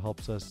it also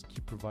helps us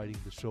keep providing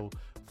the show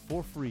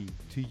for free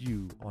to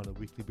you on a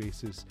weekly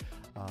basis.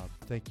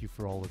 Thank you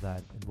for all of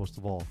that, and most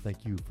of all,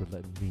 thank you for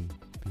letting me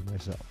be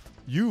myself.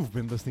 You've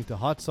been listening to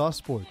Hot Sauce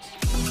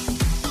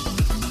Sports.